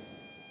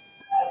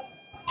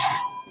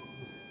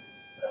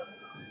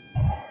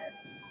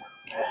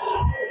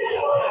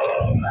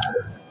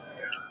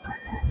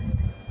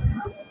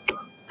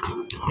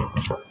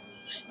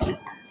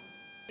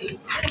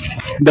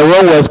 The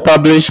work was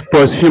published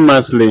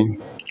posthumously.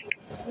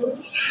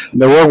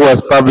 The work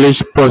was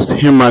published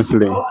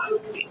posthumously.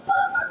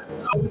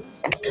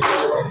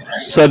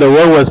 So the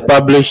work was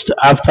published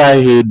after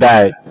he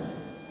died.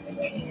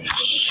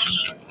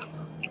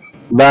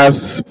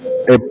 That's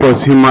a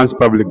posthumous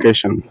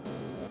publication.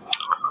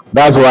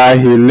 That's why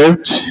he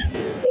lived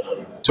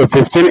to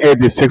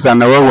 1586 and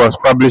the work was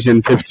published in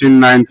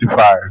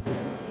 1595.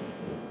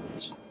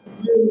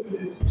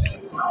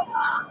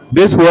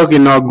 This work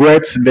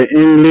inaugurates the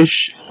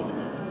English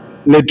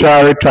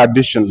literary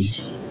tradition.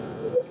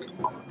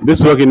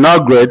 This work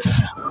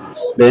inaugurates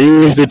the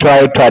English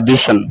literary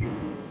tradition.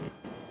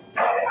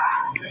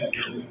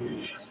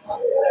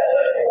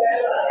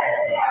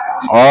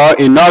 Or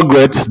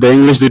inaugurates the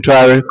English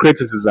literary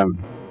criticism.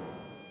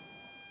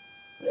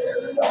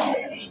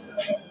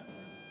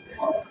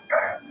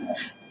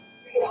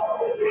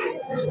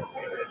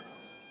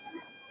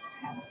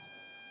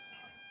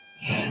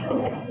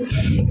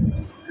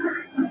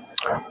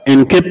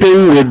 In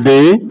keeping with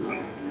the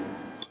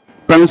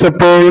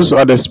principles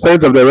or the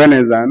spirit of the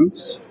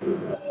Renaissance,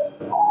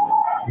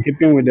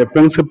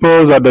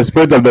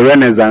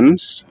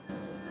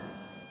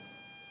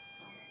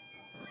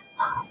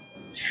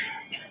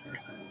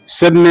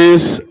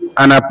 Sidney's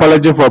An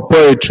Apology for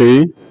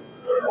Poetry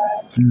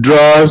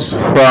draws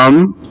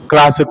from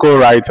classical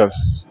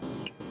writers.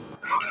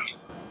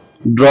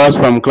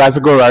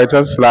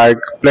 Like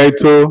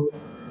Plato,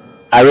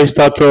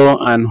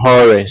 Aristotle, and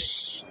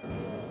Horace.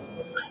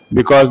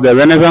 Because the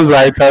Renaissance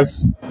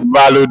writers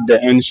valued the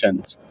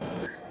ancients.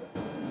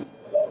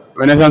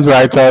 Renaissance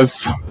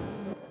writers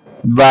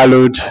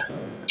valued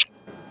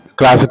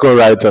classical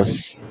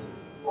writers.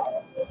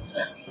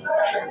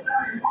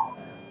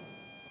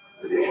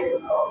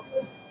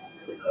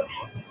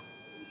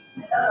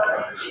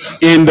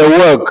 In the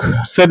work,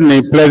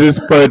 Sidney places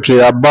poetry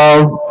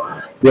above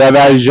the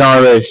other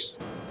genres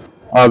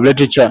of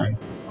literature.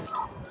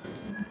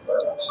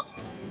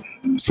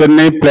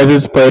 Sidney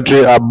places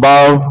poetry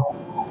above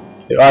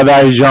the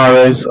other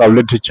genres of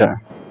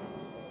literature.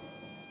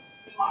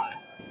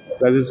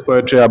 Places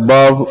poetry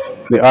above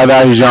the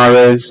other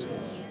genres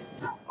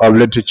of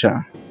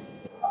literature.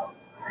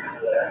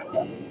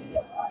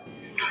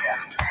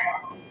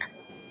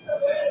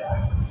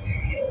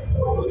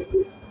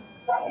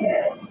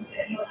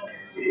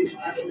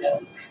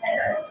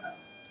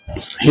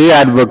 He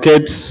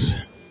advocates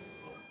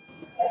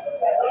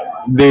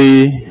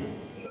the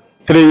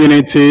three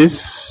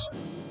unities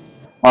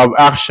of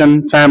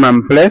action, time,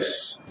 and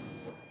place.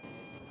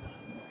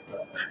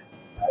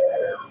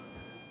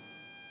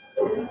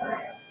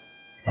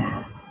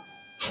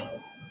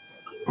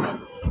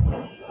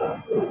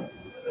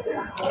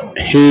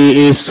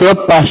 He is so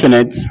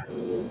passionate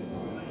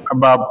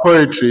about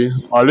poetry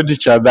or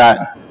literature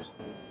that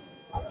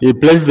he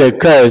places a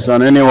curse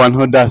on anyone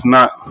who does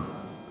not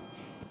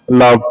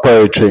love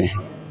poetry.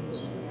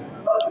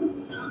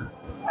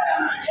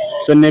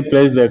 Sidney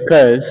places a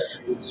curse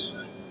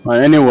on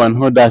anyone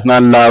who does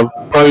not love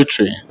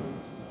poetry.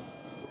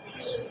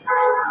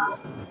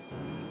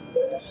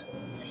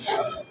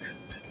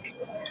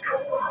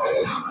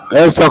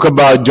 Let's talk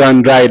about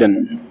John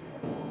Dryden.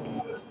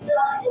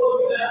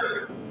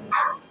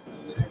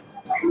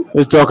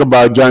 Let's talk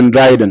about John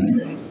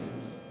Dryden.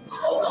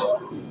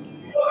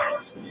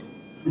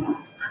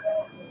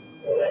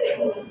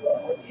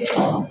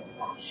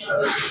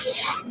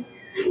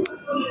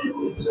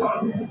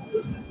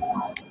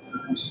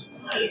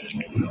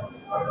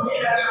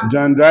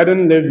 John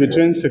Dryden lived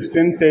between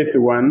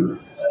 1631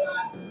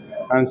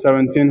 and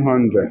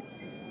 1700.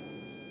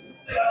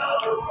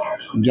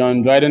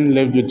 John Dryden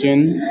lived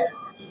between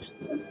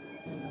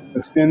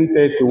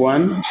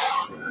 1631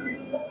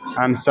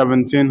 and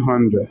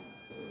 1700.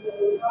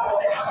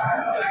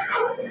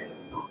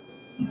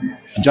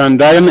 John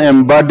Dryden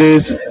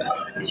embodies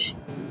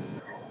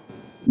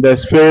the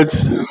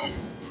spirits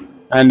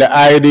and the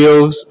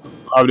ideals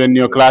of the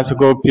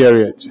neoclassical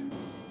period.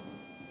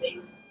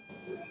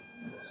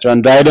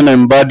 John Dryden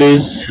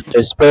embodies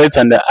the spirits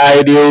and the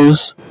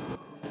ideals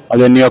of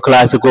the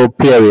neoclassical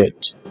period.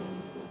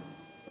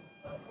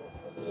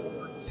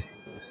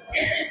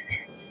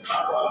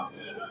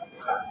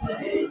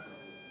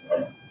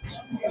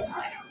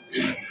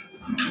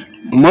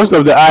 Most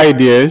of the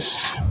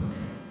ideas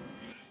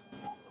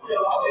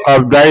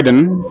of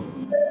Dryden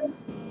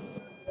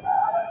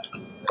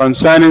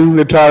concerning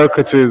literary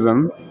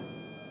criticism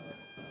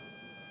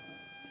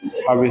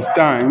of his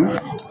time,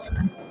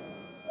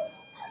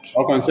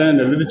 or concerning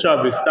the literature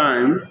of his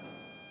time,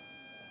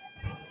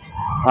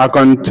 are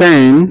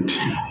contained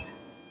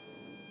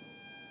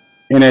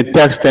in a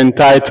text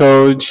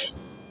entitled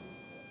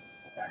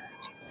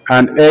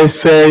An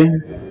essay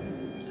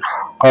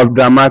of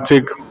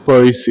dramatic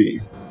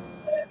poesy.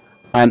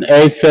 An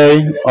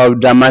essay of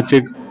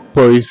dramatic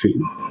poesy.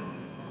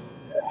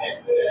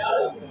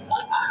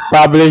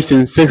 Published in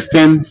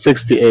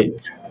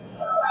 1668.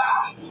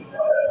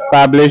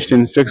 Published in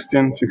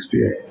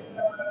 1668.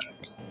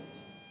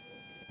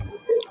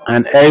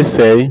 An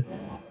essay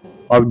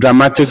of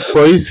dramatic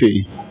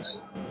poesy.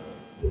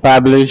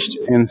 Published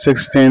in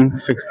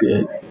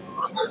 1668.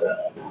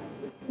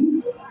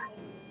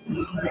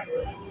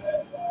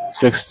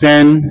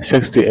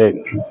 1668.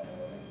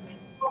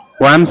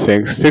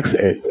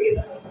 1668.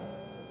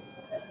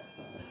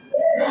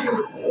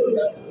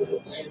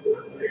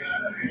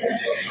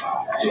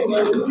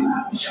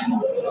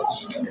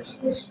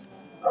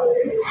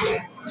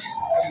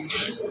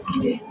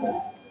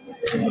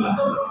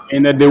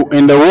 In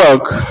the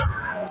work,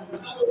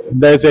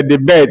 there's a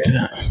debate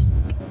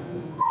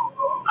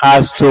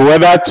as to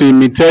whether to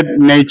imitate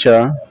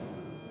nature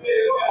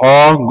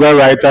or great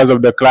writers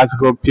of the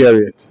classical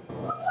period.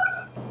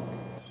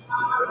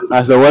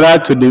 As to whether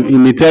to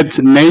imitate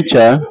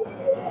nature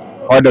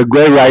or the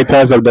great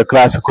writers of the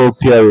classical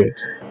period.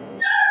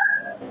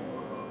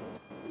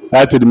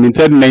 To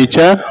imitate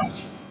nature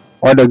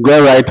or the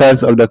great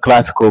writers of the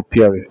classical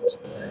period.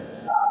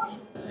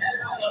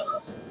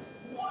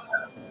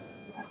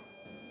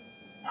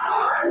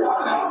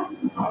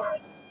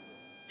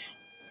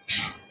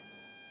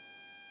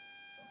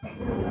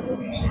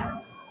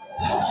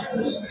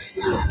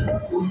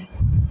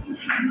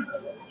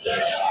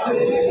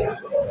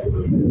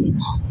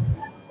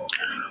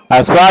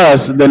 As far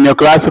as the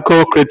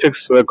neoclassical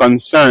critics were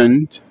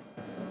concerned,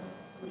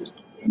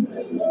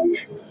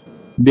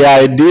 the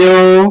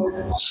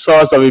ideal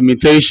source of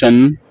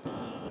imitation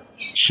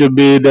should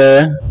be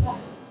the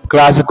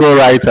classical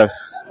writers.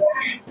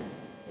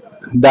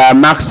 Their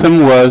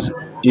maxim was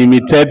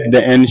imitate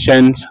the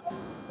ancient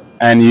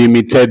and you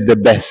imitate the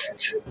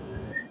best.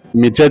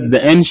 Imitate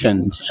the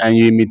ancient and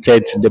you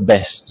imitate the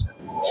best.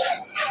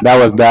 That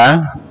was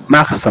their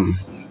maxim.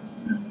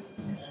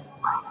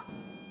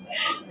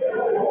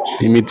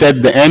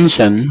 Imitate the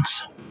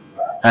ancient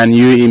and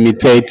you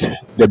imitate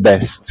the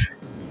best.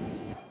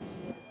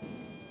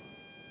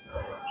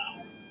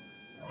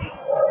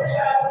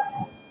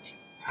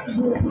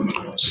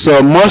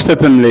 So most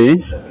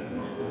certainly,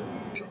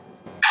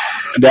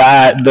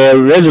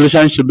 the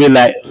resolution should be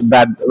like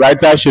that: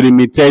 writers should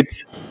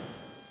imitate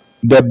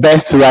the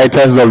best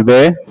writers of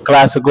the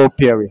classical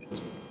period,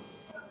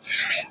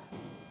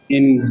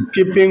 in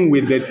keeping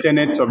with the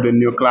tenets of the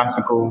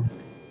neoclassical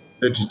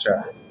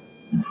literature.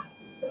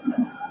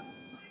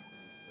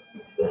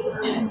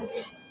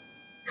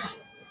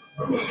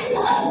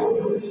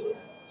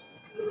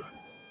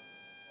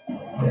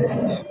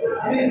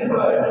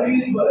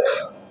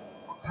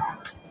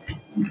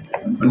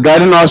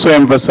 Dryden also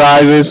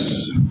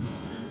emphasizes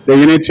the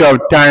unity of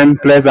time,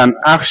 place, and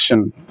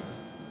action.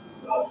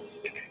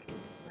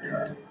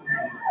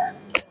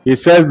 He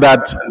says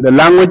that the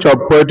language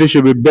of poetry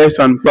should be based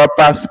on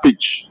proper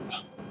speech.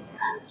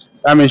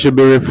 That means it should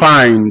be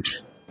refined.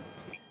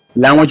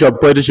 Language of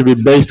poetry should be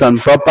based on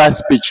proper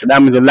speech. That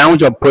means the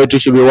language of poetry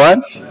should be what?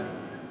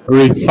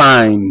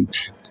 Refined.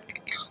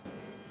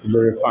 Be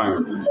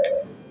refined.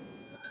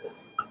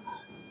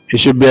 It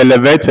should be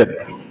elevated.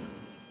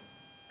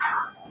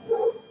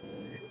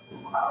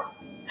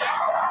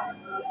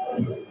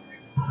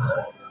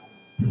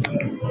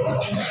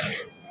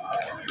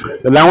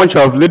 The language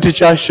of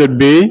literature should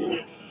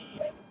be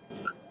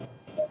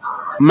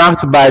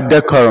marked by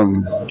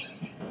decorum.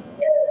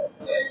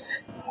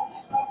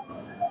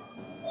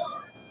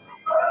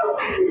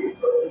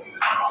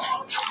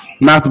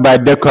 Marked by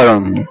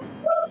decorum.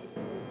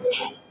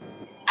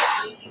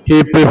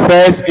 He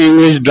prefers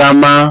English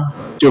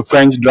drama to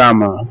French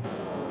drama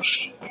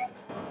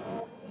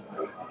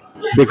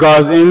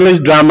because English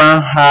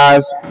drama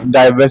has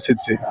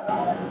diversity.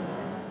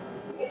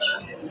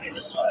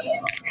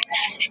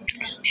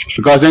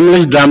 Because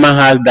English drama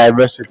has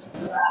diversity.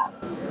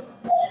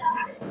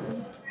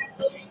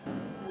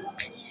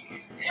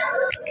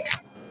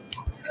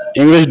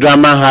 English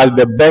drama has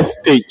the best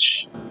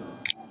stage.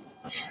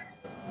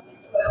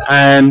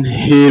 And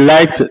he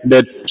liked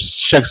the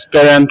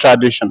Shakespearean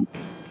tradition.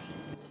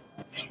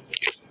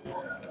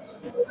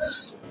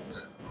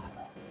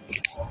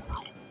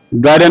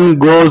 Dryden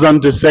goes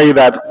on to say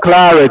that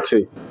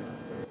clarity,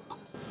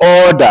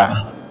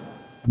 order,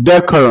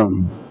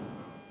 decorum,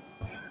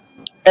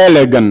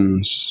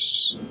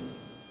 elegance,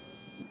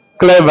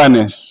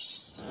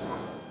 cleverness,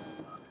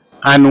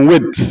 and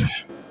wit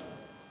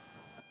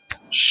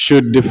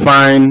should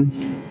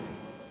define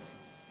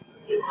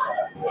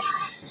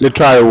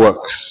literary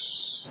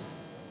works.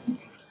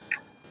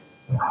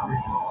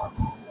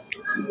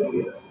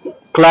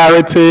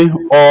 Clarity,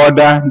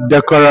 order,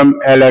 decorum,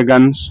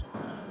 elegance,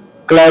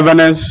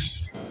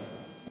 cleverness,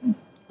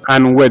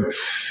 and wit,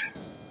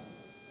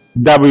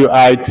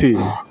 W-I-T,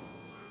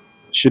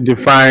 should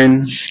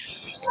define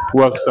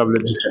works of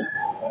literature.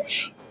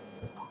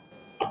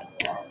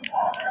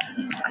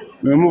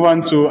 We move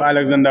on to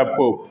Alexander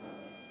Pope.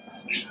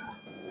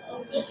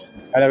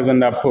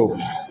 Alexander Pope.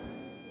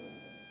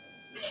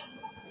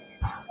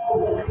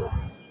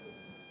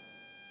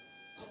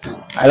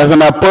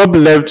 Alexander Pope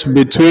lived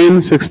between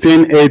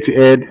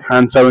 1688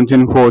 and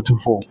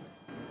 1744.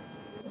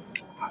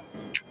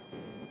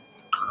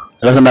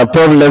 Alexander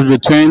Pope lived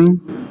between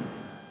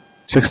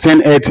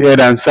 1688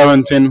 and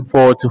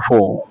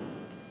 1744.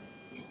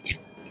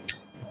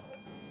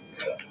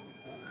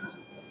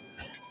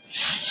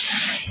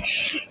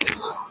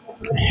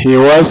 He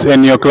was a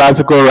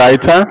neoclassical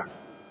writer.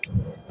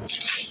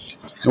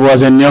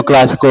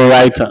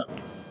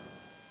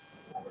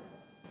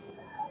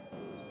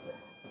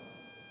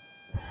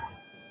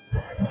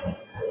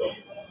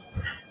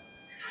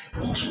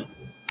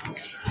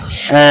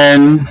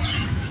 And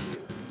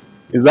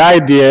his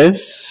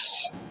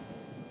ideas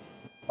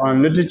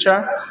on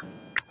literature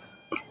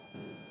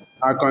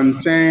are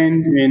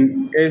contained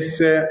in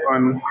Essay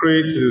on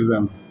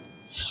Criticism.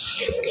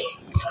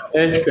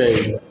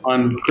 Essay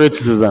on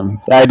Criticism.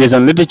 The ideas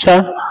on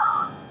literature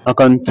are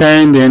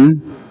contained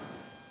in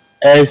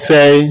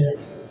Essay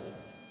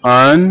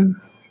on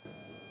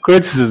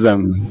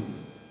Criticism.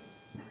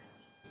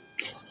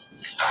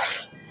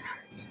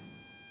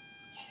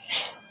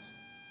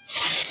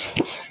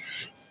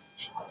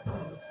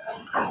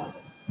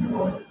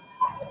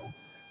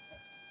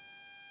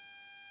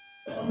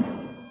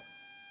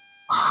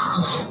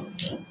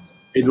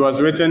 It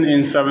was written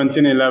in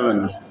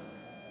 1711.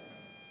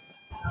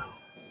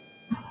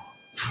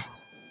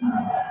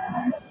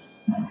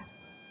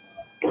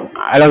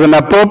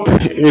 Alexander Pope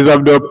is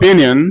of the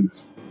opinion,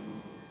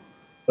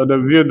 or the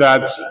view,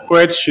 that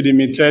poets should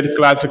imitate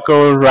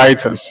classical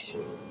writers.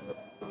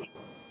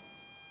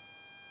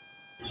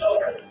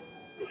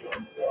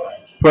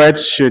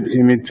 Poets should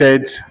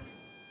imitate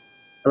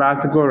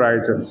classical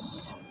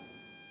writers.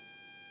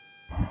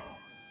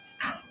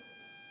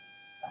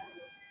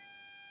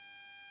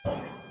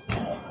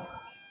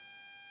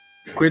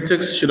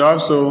 Critics should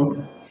also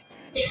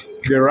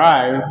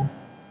derive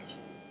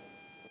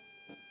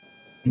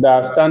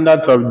their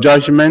standards of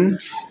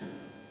judgment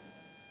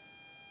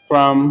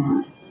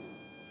from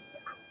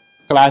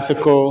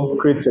classical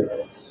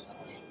critics.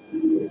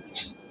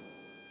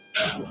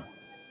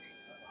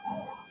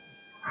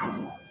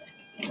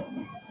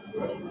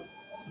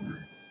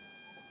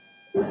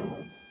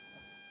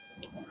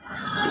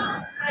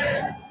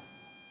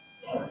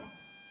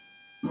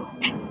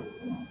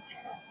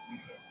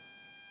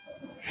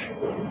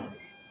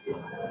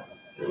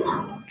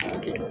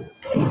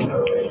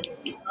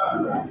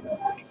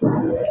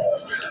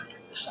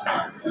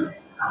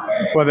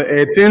 For the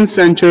 18th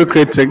century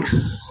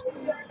critics,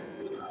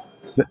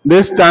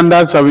 these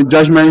standards of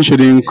judgment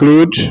should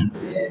include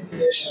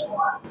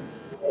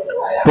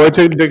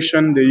poetic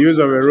diction, the use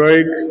of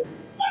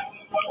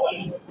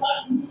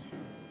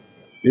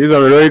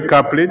heroic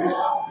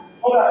couplets,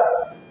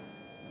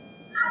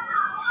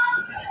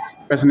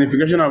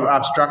 personification of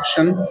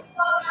abstraction,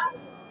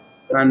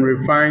 and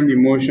refined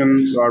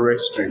emotions or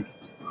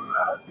restraint.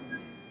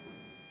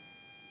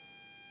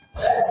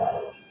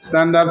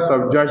 Standards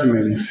of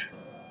judgment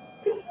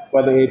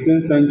for the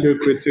 18th century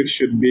critics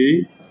should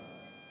be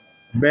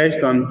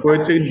based on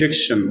poetic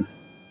diction,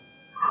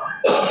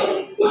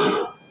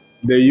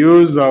 the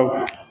use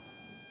of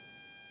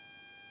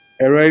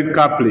heroic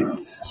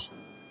couplets,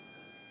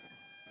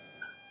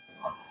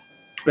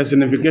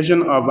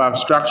 personification of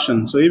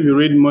abstraction. So if you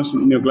read most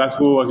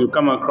neoclassical works, you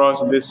come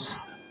across these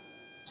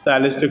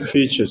stylistic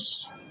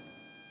features,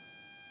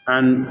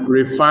 and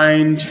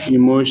refined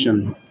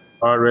emotion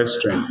or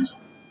restraint.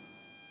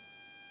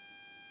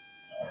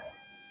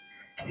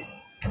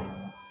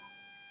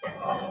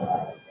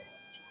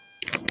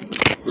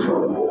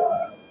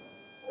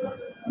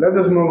 Let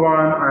us move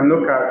on and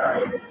look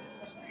at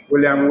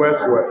William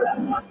Wordsworth.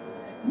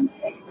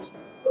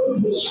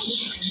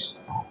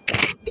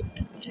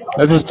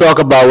 Let us talk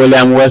about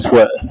William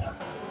Wordsworth.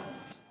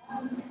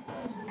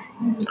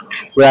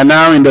 We are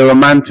now in the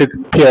Romantic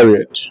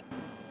period.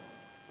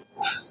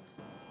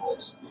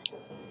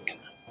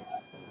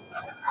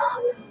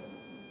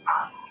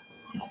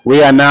 We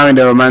want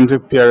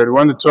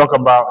to talk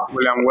about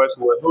William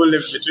Wordsworth, who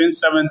lived between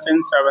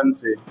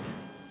 1770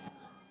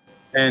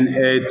 and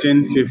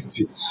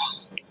 1850.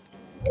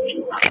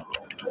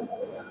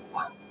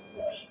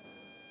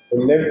 He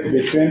lived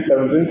between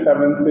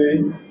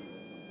 1770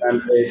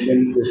 and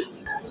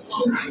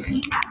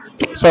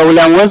 1850. So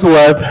William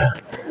Wordsworth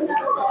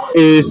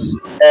is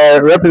a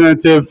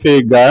representative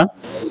figure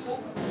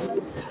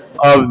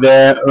of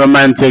the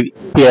Romantic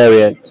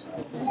period.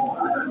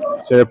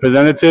 It's a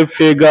representative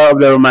figure of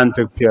the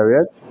Romantic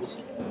period.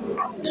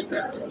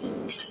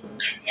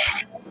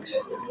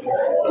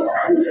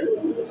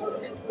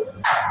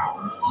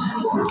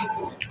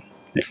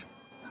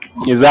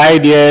 His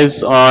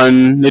ideas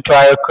on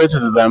literary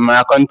criticism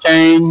are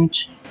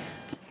contained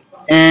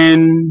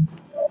in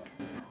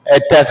a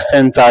text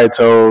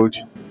entitled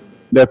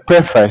The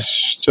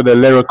Preface to the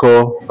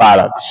Lyrical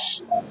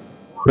Ballads.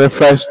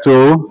 Preface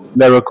to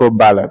Lyrical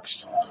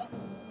Ballads,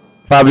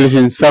 published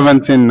in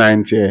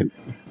 1798.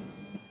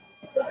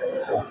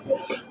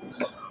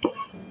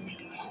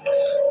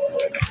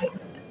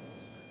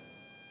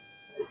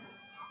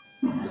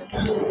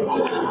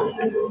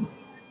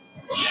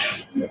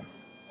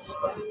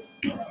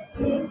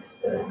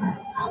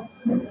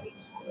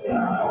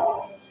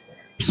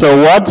 So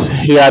what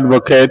he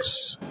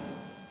advocates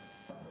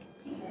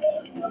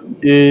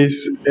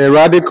is a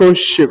radical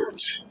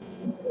shift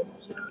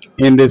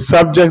in the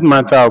subject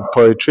matter of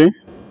poetry,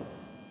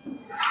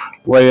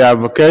 where he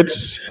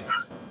advocates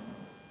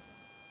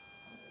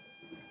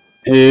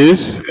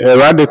is a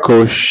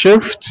radical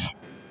shift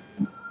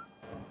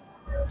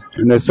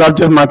in the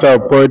subject matter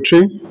of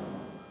poetry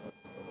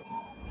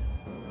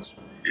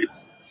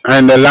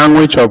and the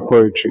language of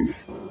poetry.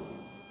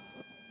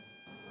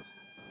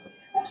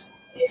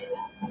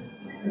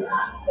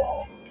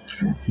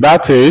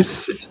 That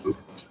is,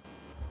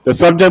 the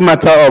subject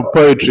matter of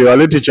poetry or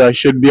literature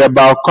should be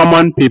about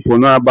common people,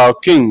 not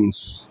about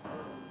kings.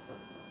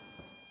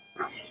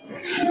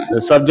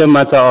 The subject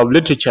matter of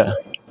literature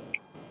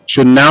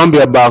should now be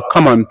about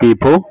common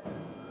people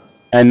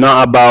and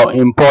not about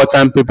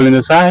important people in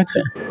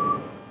society.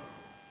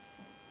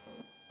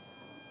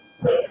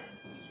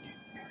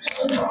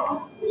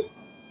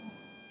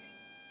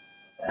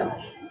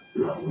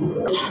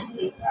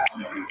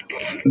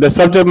 The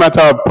subject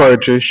matter of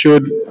poetry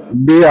should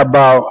be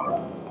about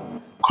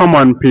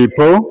common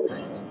people,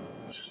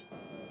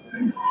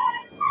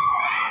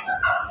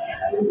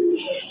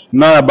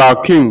 not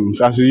about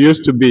kings as it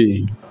used to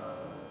be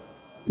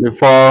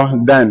before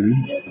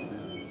then.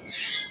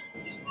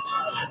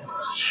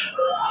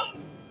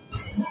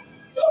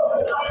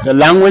 The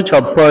language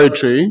of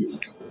poetry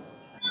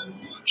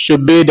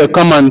should be the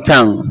common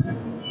tongue.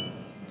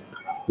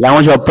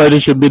 Language of poetry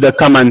should be the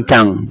common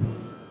tongue.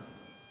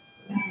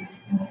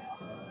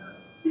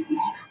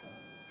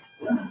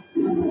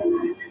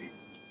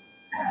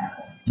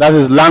 That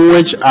is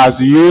language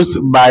as used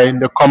by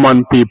the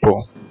common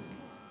people.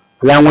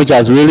 Language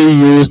as really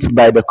used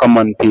by the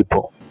common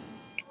people.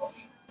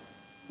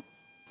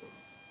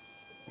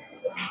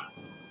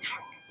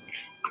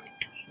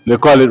 They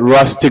call it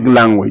rustic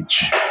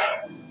language.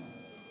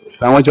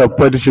 Language of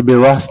poetry should be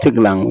rustic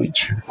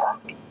language.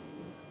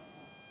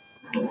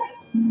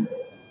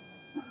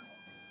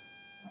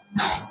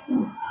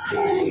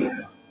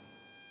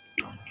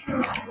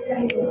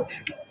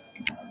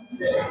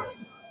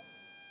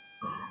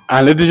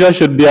 And literature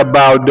should be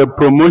about the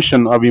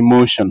promotion of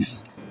emotion.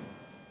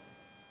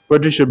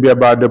 Poetry should be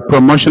about the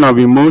promotion of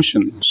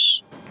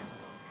emotions.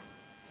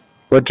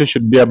 Poetry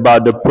should be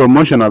about the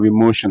promotion of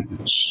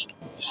emotions.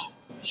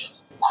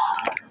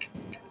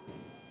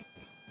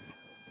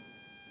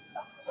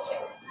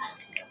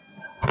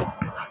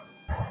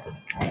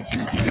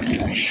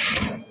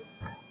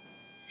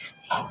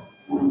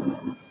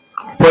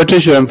 Poetry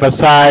should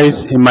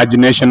emphasize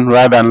imagination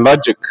rather than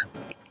logic.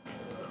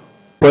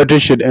 Poetry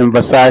should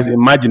emphasize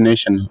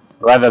imagination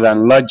rather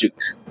than logic.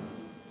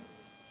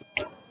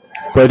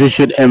 Poetry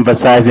should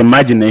emphasize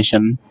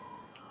imagination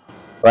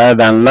rather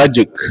than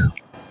logic.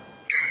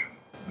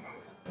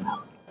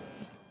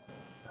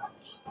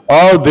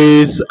 All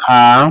these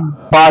are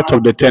part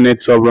of the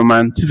tenets of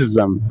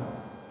Romanticism.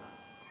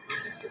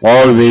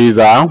 All these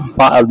are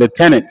part of the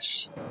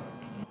tenets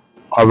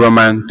of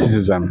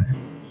Romanticism.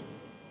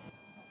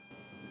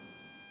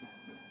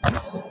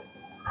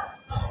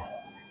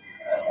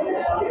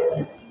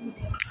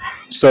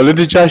 So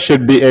literature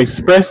should be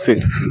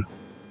expressive.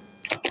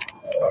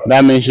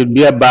 That means it should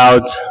be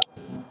about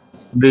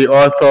the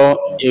author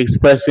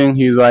expressing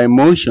his or her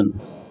emotion.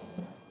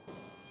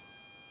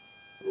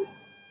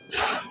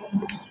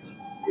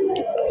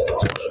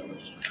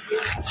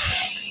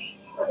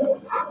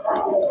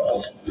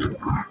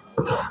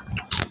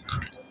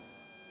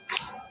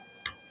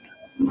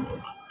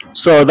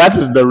 So that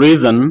is the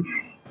reason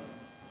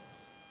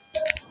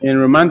in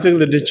Romantic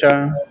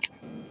literature,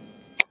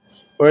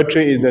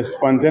 poetry is the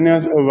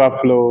spontaneous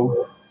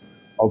overflow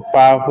of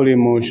powerful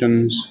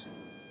emotions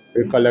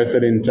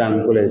recollected in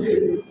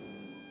tranquility.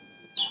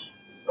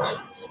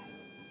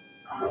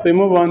 So we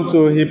move on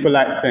to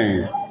Hippolyte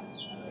Taine.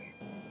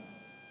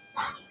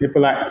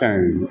 Hippolyte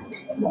Taine.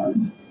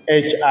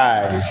 Hippolyte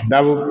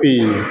Taine.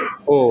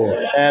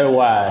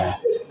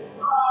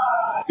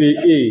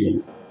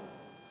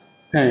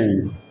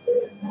 Taine.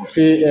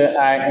 Taine.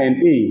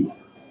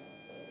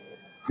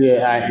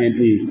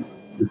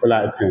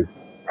 Hippolyte Taine.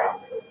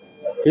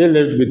 He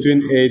lived between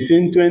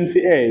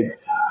 1828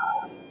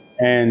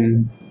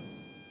 and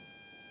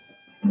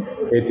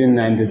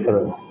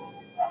 1893.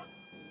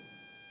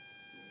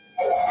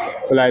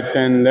 Hippolyte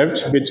Taine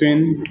lived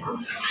between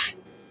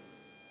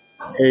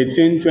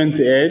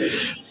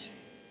 1828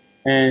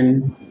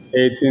 and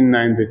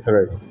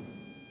 1893.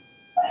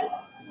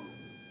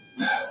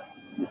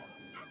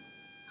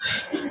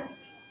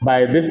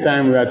 By this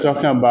time, we are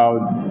talking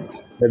about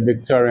the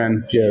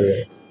Victorian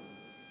period.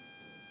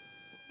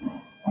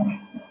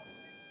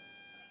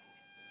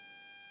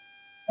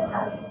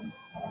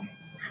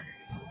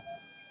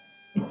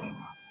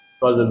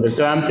 Because the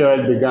Victorian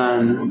period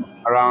began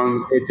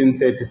around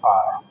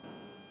 1835.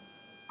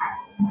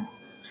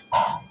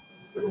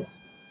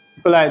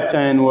 Hippolyte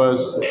Taine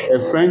was a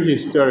French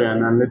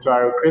historian and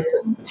literary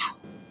critic.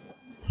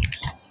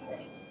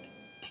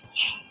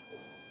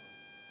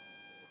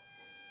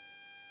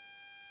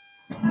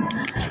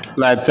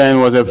 Hippolyte Taine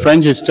was a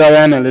French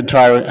historian and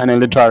a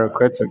literary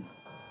critic.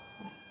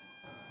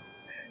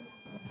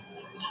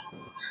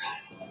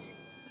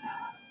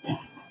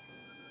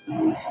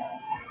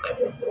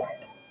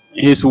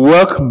 His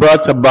work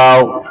brought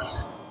about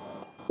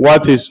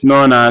what is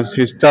known as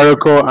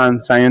historical and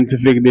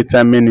scientific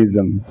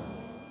determinism.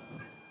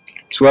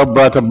 His work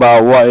brought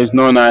about what is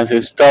known as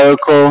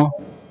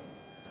historical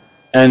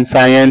and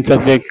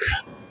scientific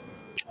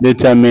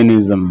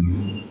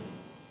determinism.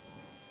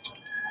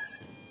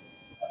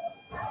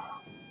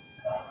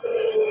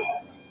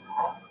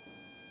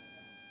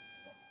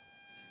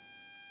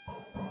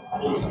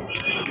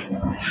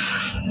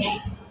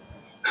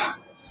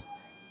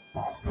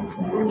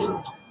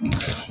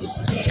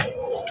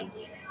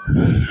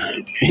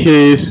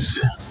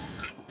 His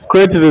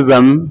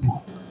criticism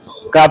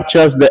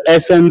captures the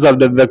essence of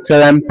the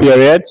Victorian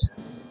period,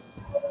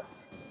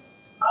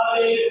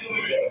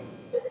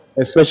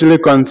 especially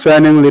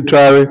concerning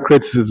literary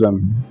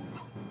criticism.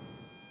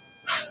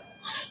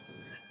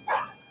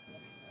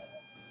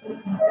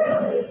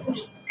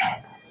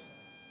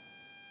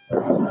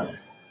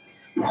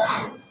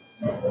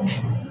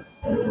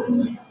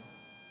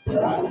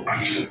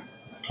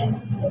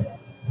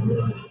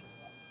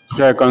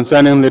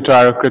 Concerning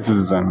literary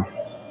criticism.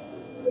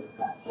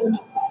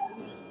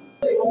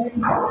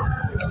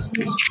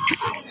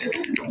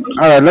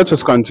 All right, let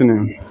us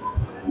continue.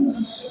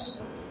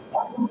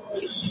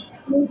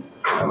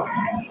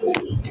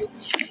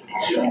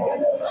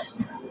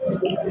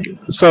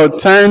 So,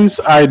 Taine's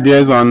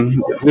ideas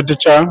on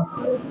literature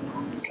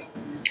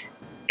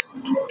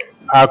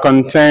are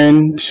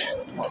contained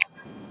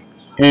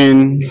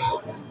in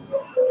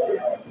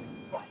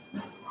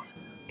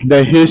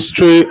The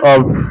History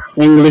of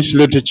English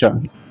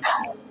Literature.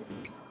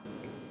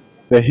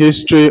 The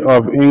History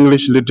of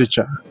English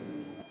Literature.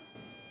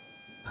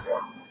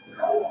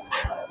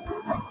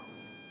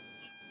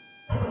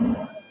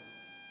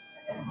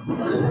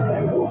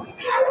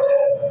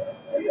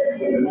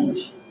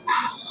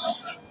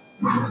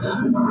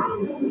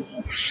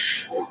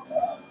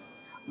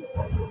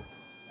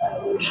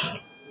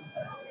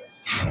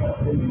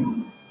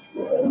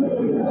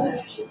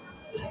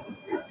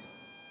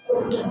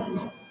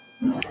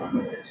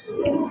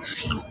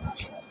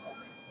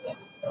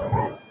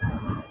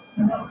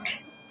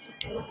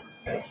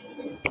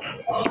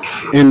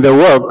 In the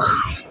work,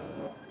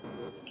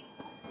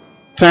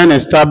 Taine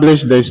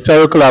established the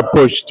historical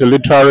approach to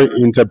literary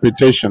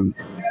interpretation.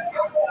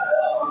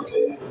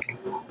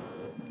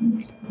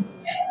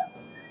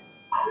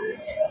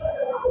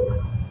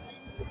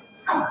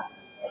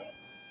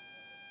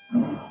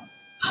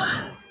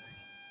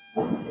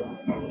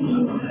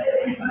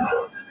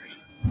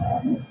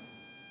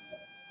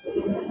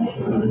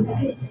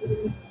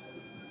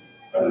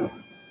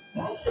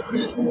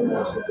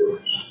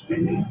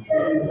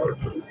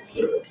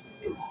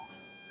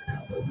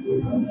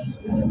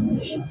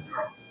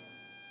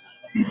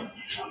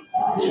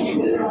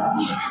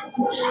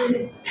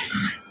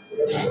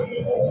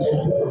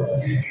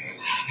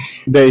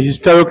 The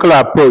historical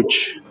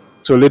approach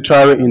to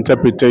literary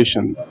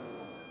interpretation.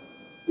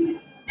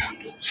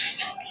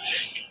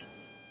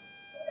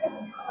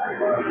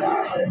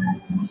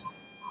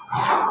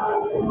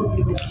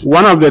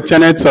 One of the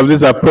tenets of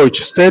this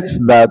approach states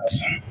that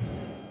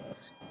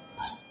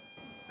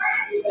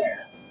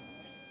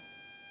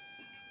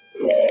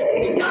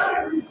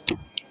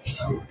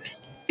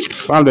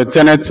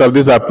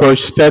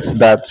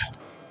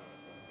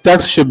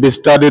text should be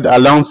studied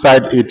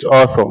alongside its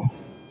author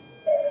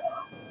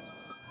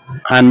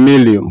and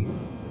milieu.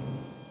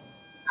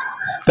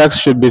 Text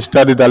should be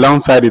studied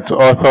alongside its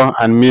author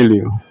and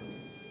milieu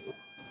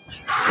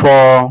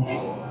for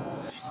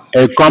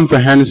a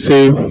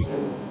comprehensive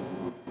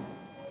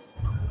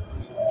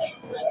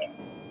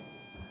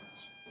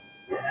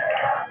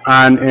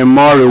and a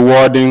more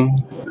rewarding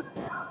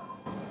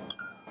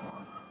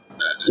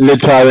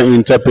literary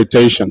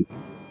interpretation.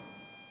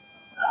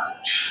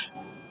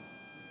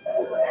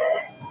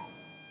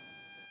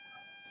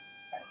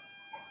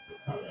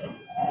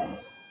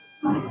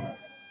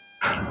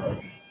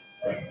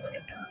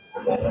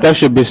 Text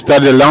should be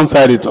studied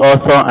alongside its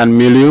author and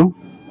milieu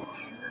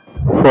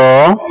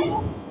for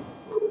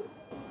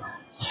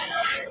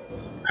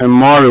a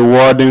more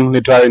rewarding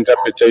literary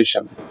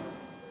interpretation.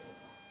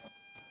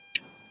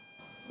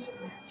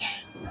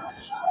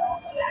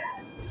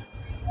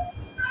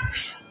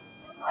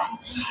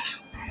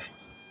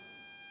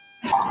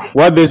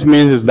 What this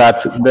means is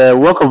that the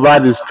work of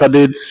art is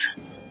studied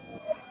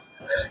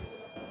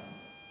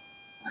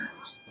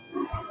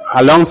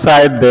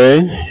alongside the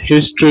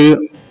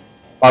history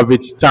of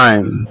its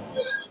time.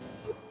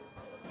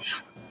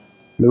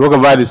 The work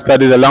of art is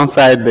studied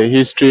alongside the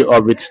history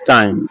of its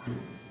time.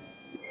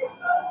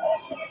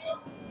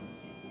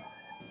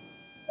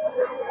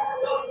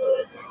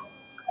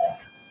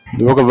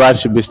 The work of art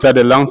should be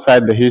studied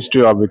alongside the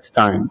history of its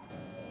time.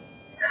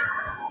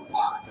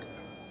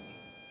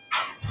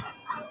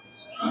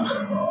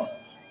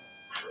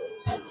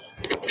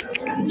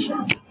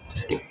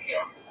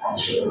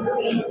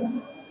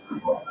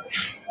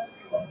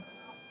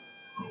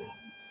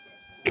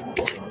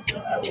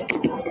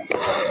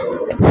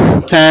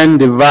 Taine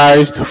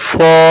devised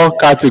 4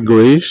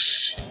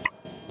 categories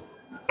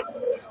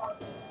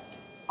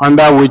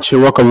under which a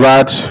work of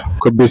art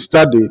could be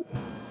studied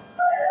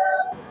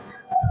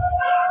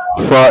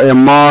for a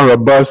more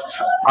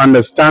robust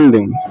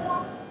understanding.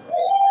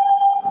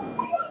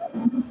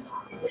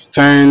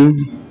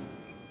 10.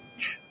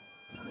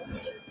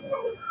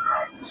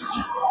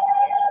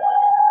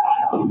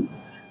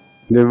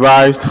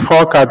 Devised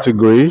 4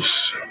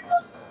 categories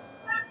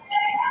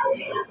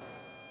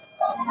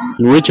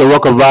in which a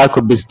work of art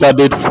could be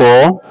studied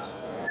for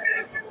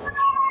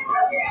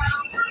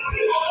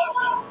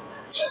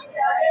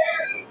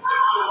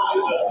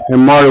a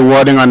more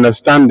rewarding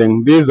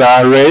understanding. These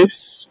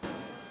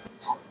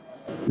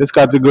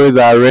categories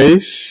are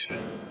race,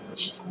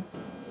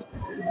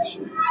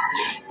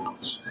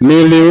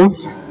 milieu,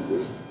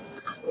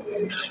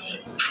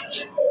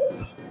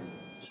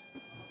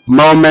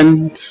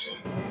 moment,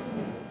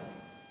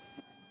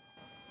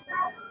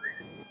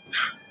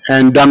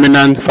 and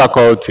dominant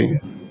faculty.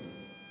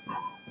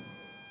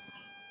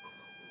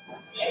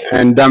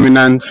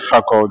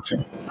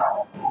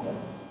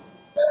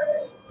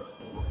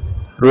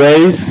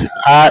 Race,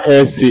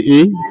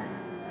 R-A-C-E,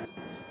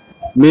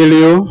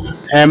 milieu,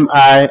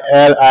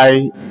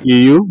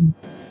 M-I-L-I-E-U,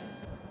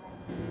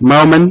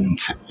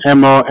 moment,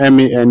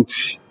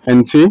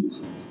 M-O-M-E-N-T,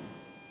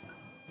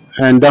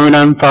 and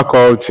dominant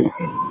faculty.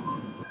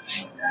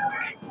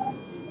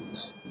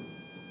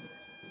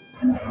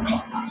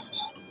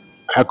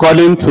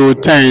 According to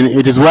 10,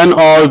 it is when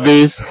all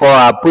these 4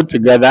 are put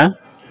together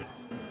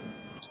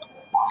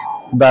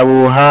that we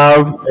will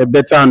have a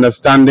better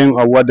understanding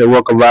of what the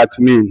work of art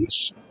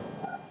means.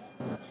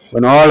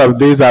 When all of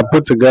these are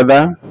put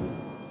together,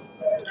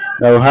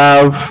 we will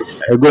have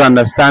a good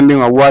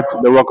understanding of what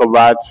the work of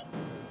art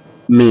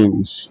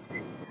means.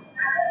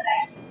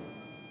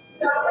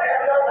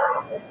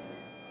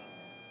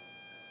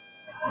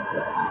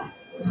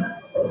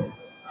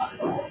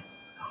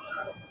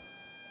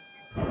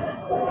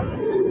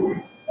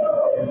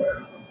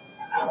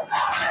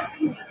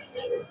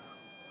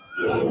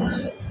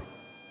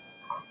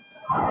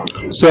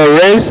 So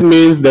race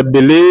means the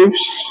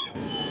beliefs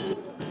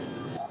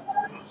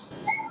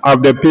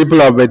of the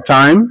people of a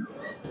time,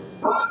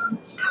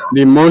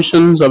 the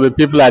emotions of the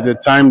people at a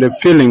time, the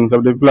feelings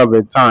of the people of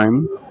a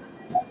time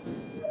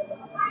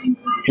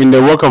in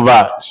the work of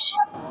art.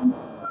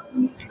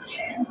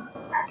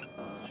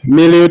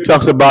 Milieu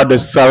talks about the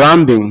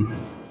surrounding,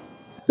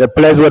 the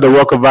place where the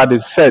work of art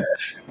is set,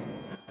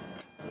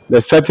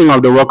 the setting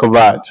of the work of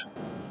art.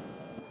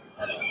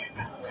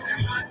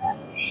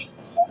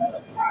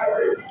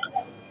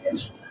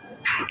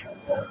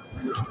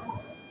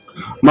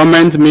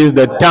 Moment means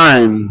the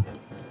time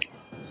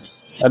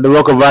that the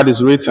work of art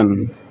is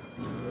written.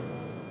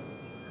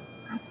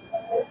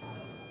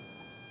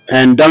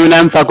 And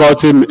dominant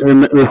faculty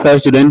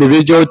refers to the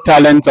individual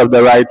talent of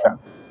the writer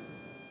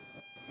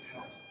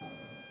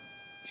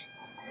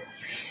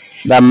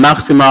that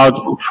marks him out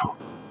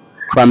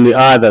from the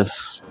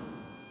others.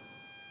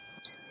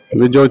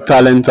 Individual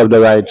talent of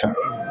the writer.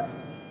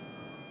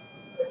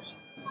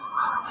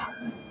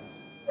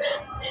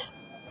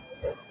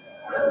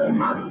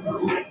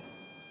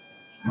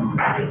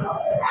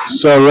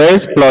 So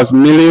race plus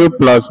milieu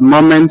plus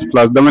moment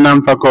plus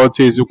dominant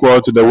faculty is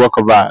equal to the work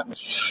of art.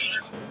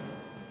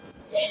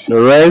 The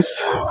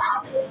race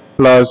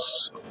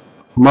plus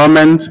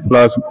moment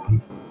plus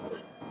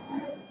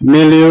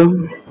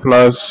milieu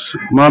plus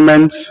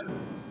moment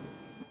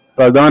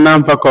plus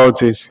dominant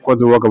faculty is equal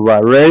to the work of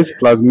art. Race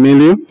plus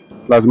milieu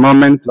plus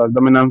moment plus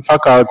dominant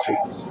faculty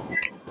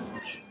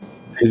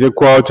is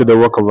equal to the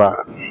work of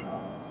art.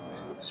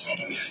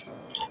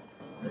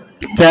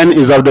 10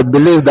 is of the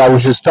belief that we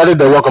should study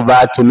the work of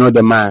art to know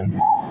the man.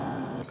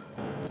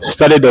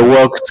 Study the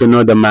work to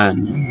know the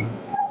man.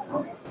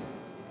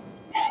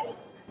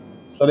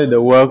 Study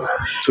the work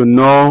to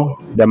know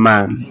the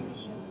man.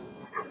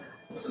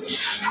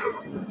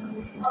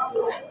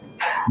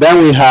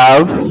 Then we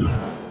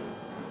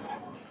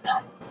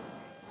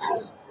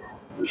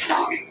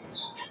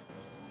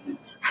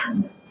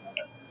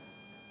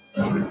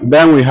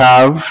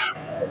have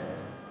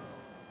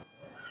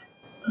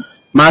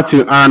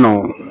Matthew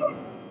Arnold.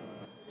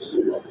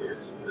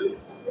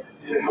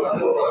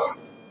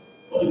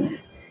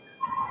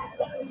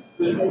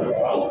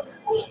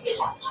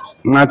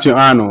 Matthew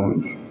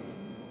Arnold.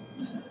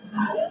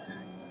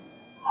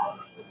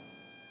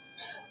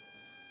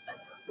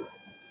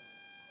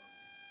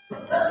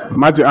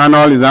 Matthew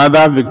Arnold is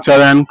another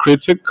Victorian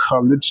critic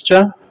of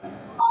literature.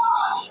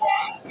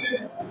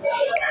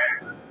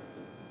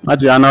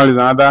 Matthew Arnold is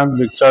another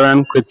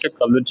Victorian critic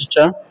of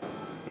literature.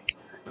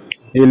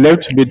 He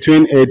lived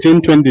between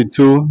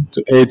 1822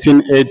 to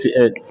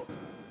 1888.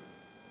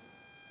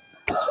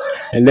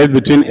 He lived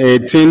between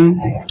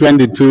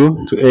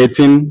 1822 to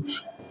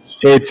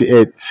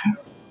 1888.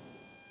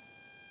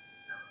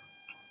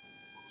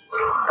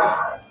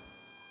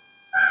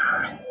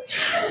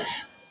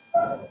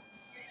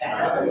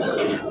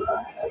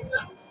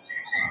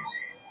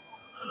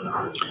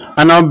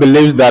 Arnold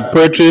believes that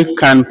poetry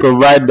can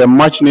provide the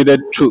much needed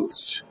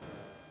truths,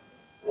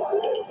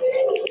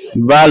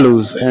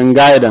 values, and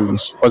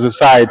guidance for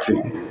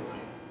society.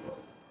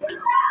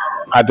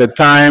 at a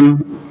time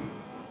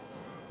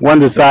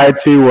when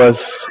society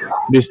was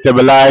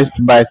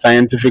destabilized by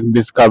scientific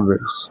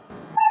discoveries.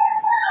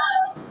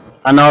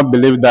 I now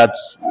believe that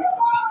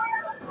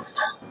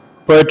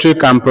poetry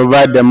can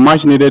provide the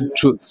much needed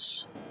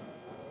truths,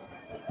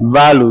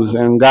 values,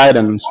 and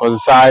guidance for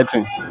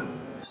society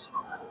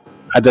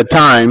at a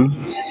time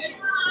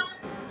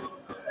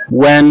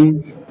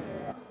when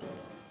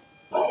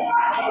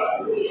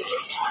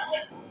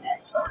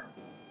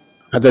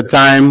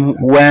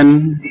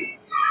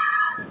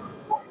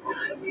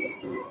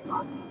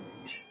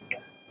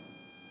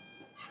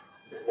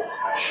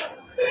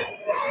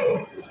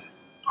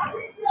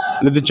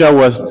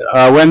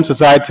when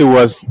society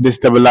was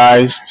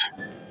destabilized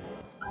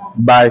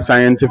by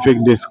scientific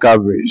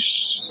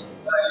discoveries.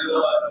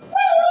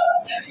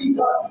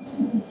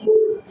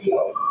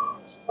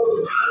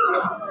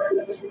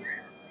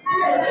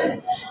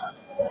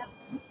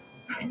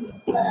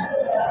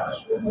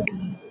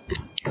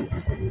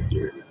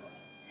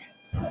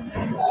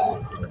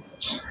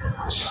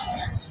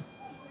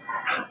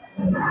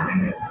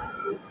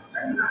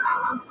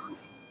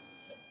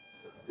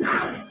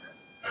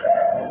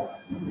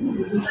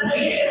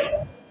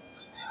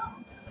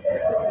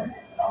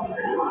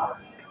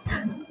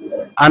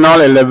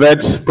 Arnold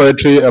elevates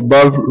poetry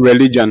above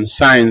religion,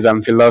 science,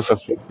 and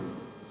philosophy.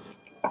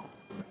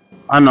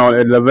 Arnold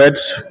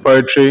elevates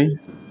poetry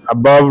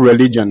above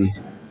religion,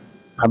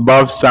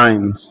 above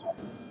science,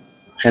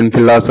 and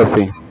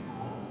philosophy.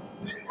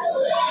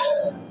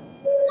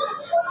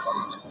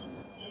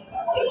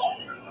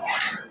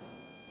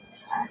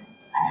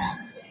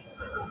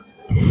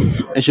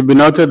 It should be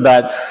noted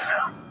that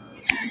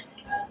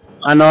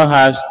Arnold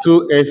has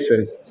two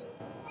essays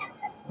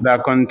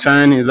that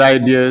contain his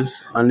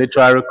ideas on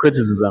literary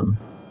criticism.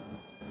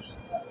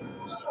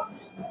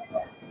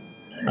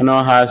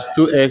 Arnold has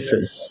two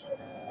essays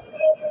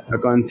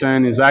that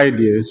contain his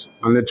ideas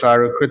on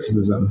literary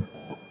criticism.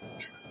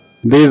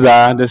 These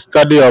are The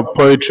Study of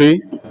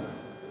Poetry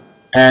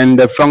and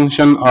The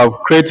Function of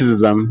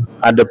Criticism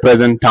at the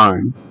Present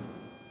Time.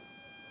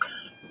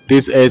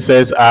 These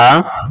essays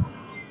are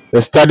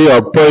The Study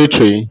of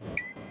Poetry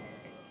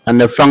and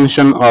The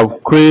Function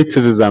of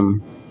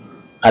Criticism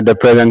at the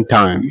Present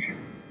Time.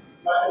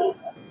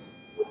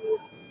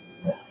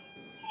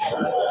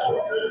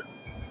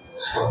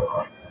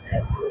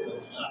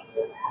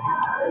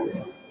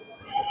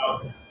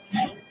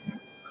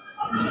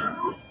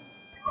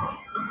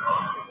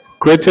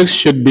 Critics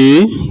should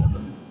be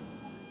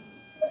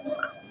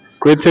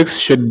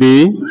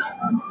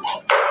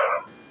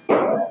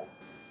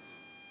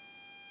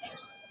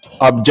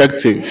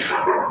objective,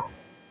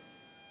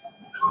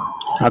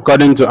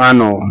 according to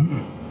Arnold.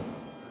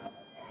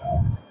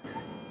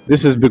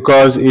 This is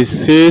because he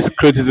sees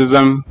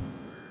criticism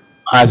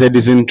as a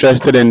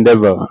disinterested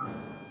endeavor.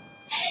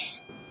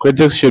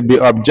 Critics should be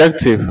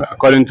objective,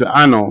 according to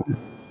Arnold,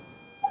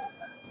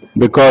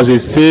 because he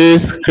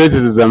sees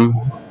criticism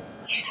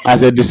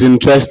as a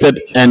disinterested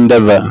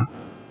endeavor.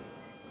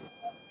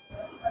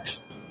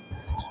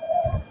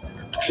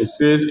 He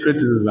sees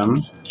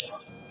criticism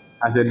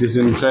as a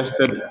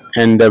disinterested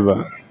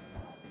endeavor.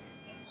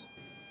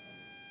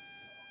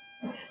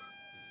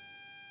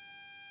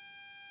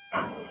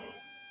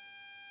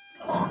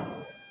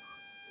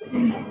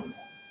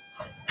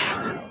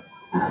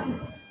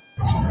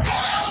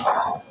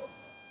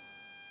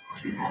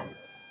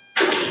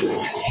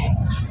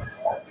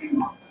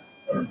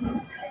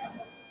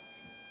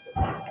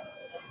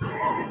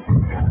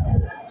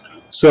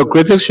 So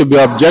critics should be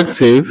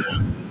objective,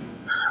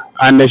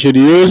 and they should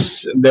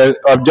use the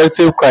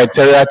objective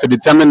criteria to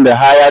determine the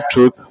higher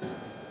truth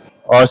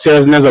or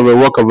seriousness of a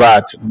work of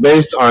art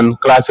based on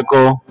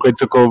classical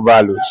critical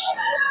values.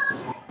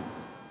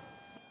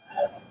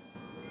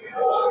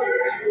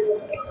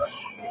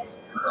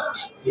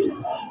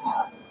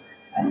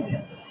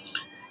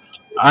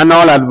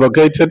 Arnold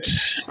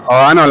advocates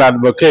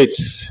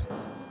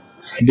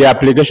the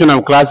application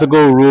of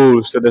classical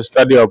rules to the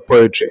study of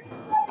poetry.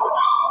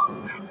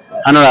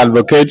 Arnold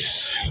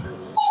advocates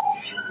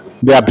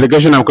the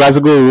application of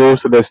classical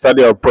rules to the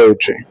study of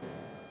poetry.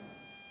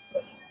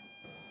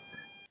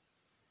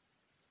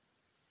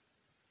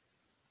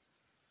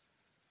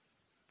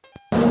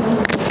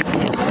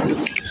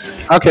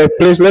 Okay,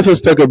 please let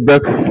us take a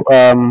break.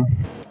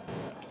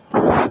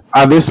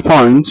 At this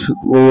point,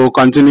 we will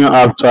continue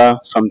after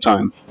some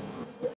time.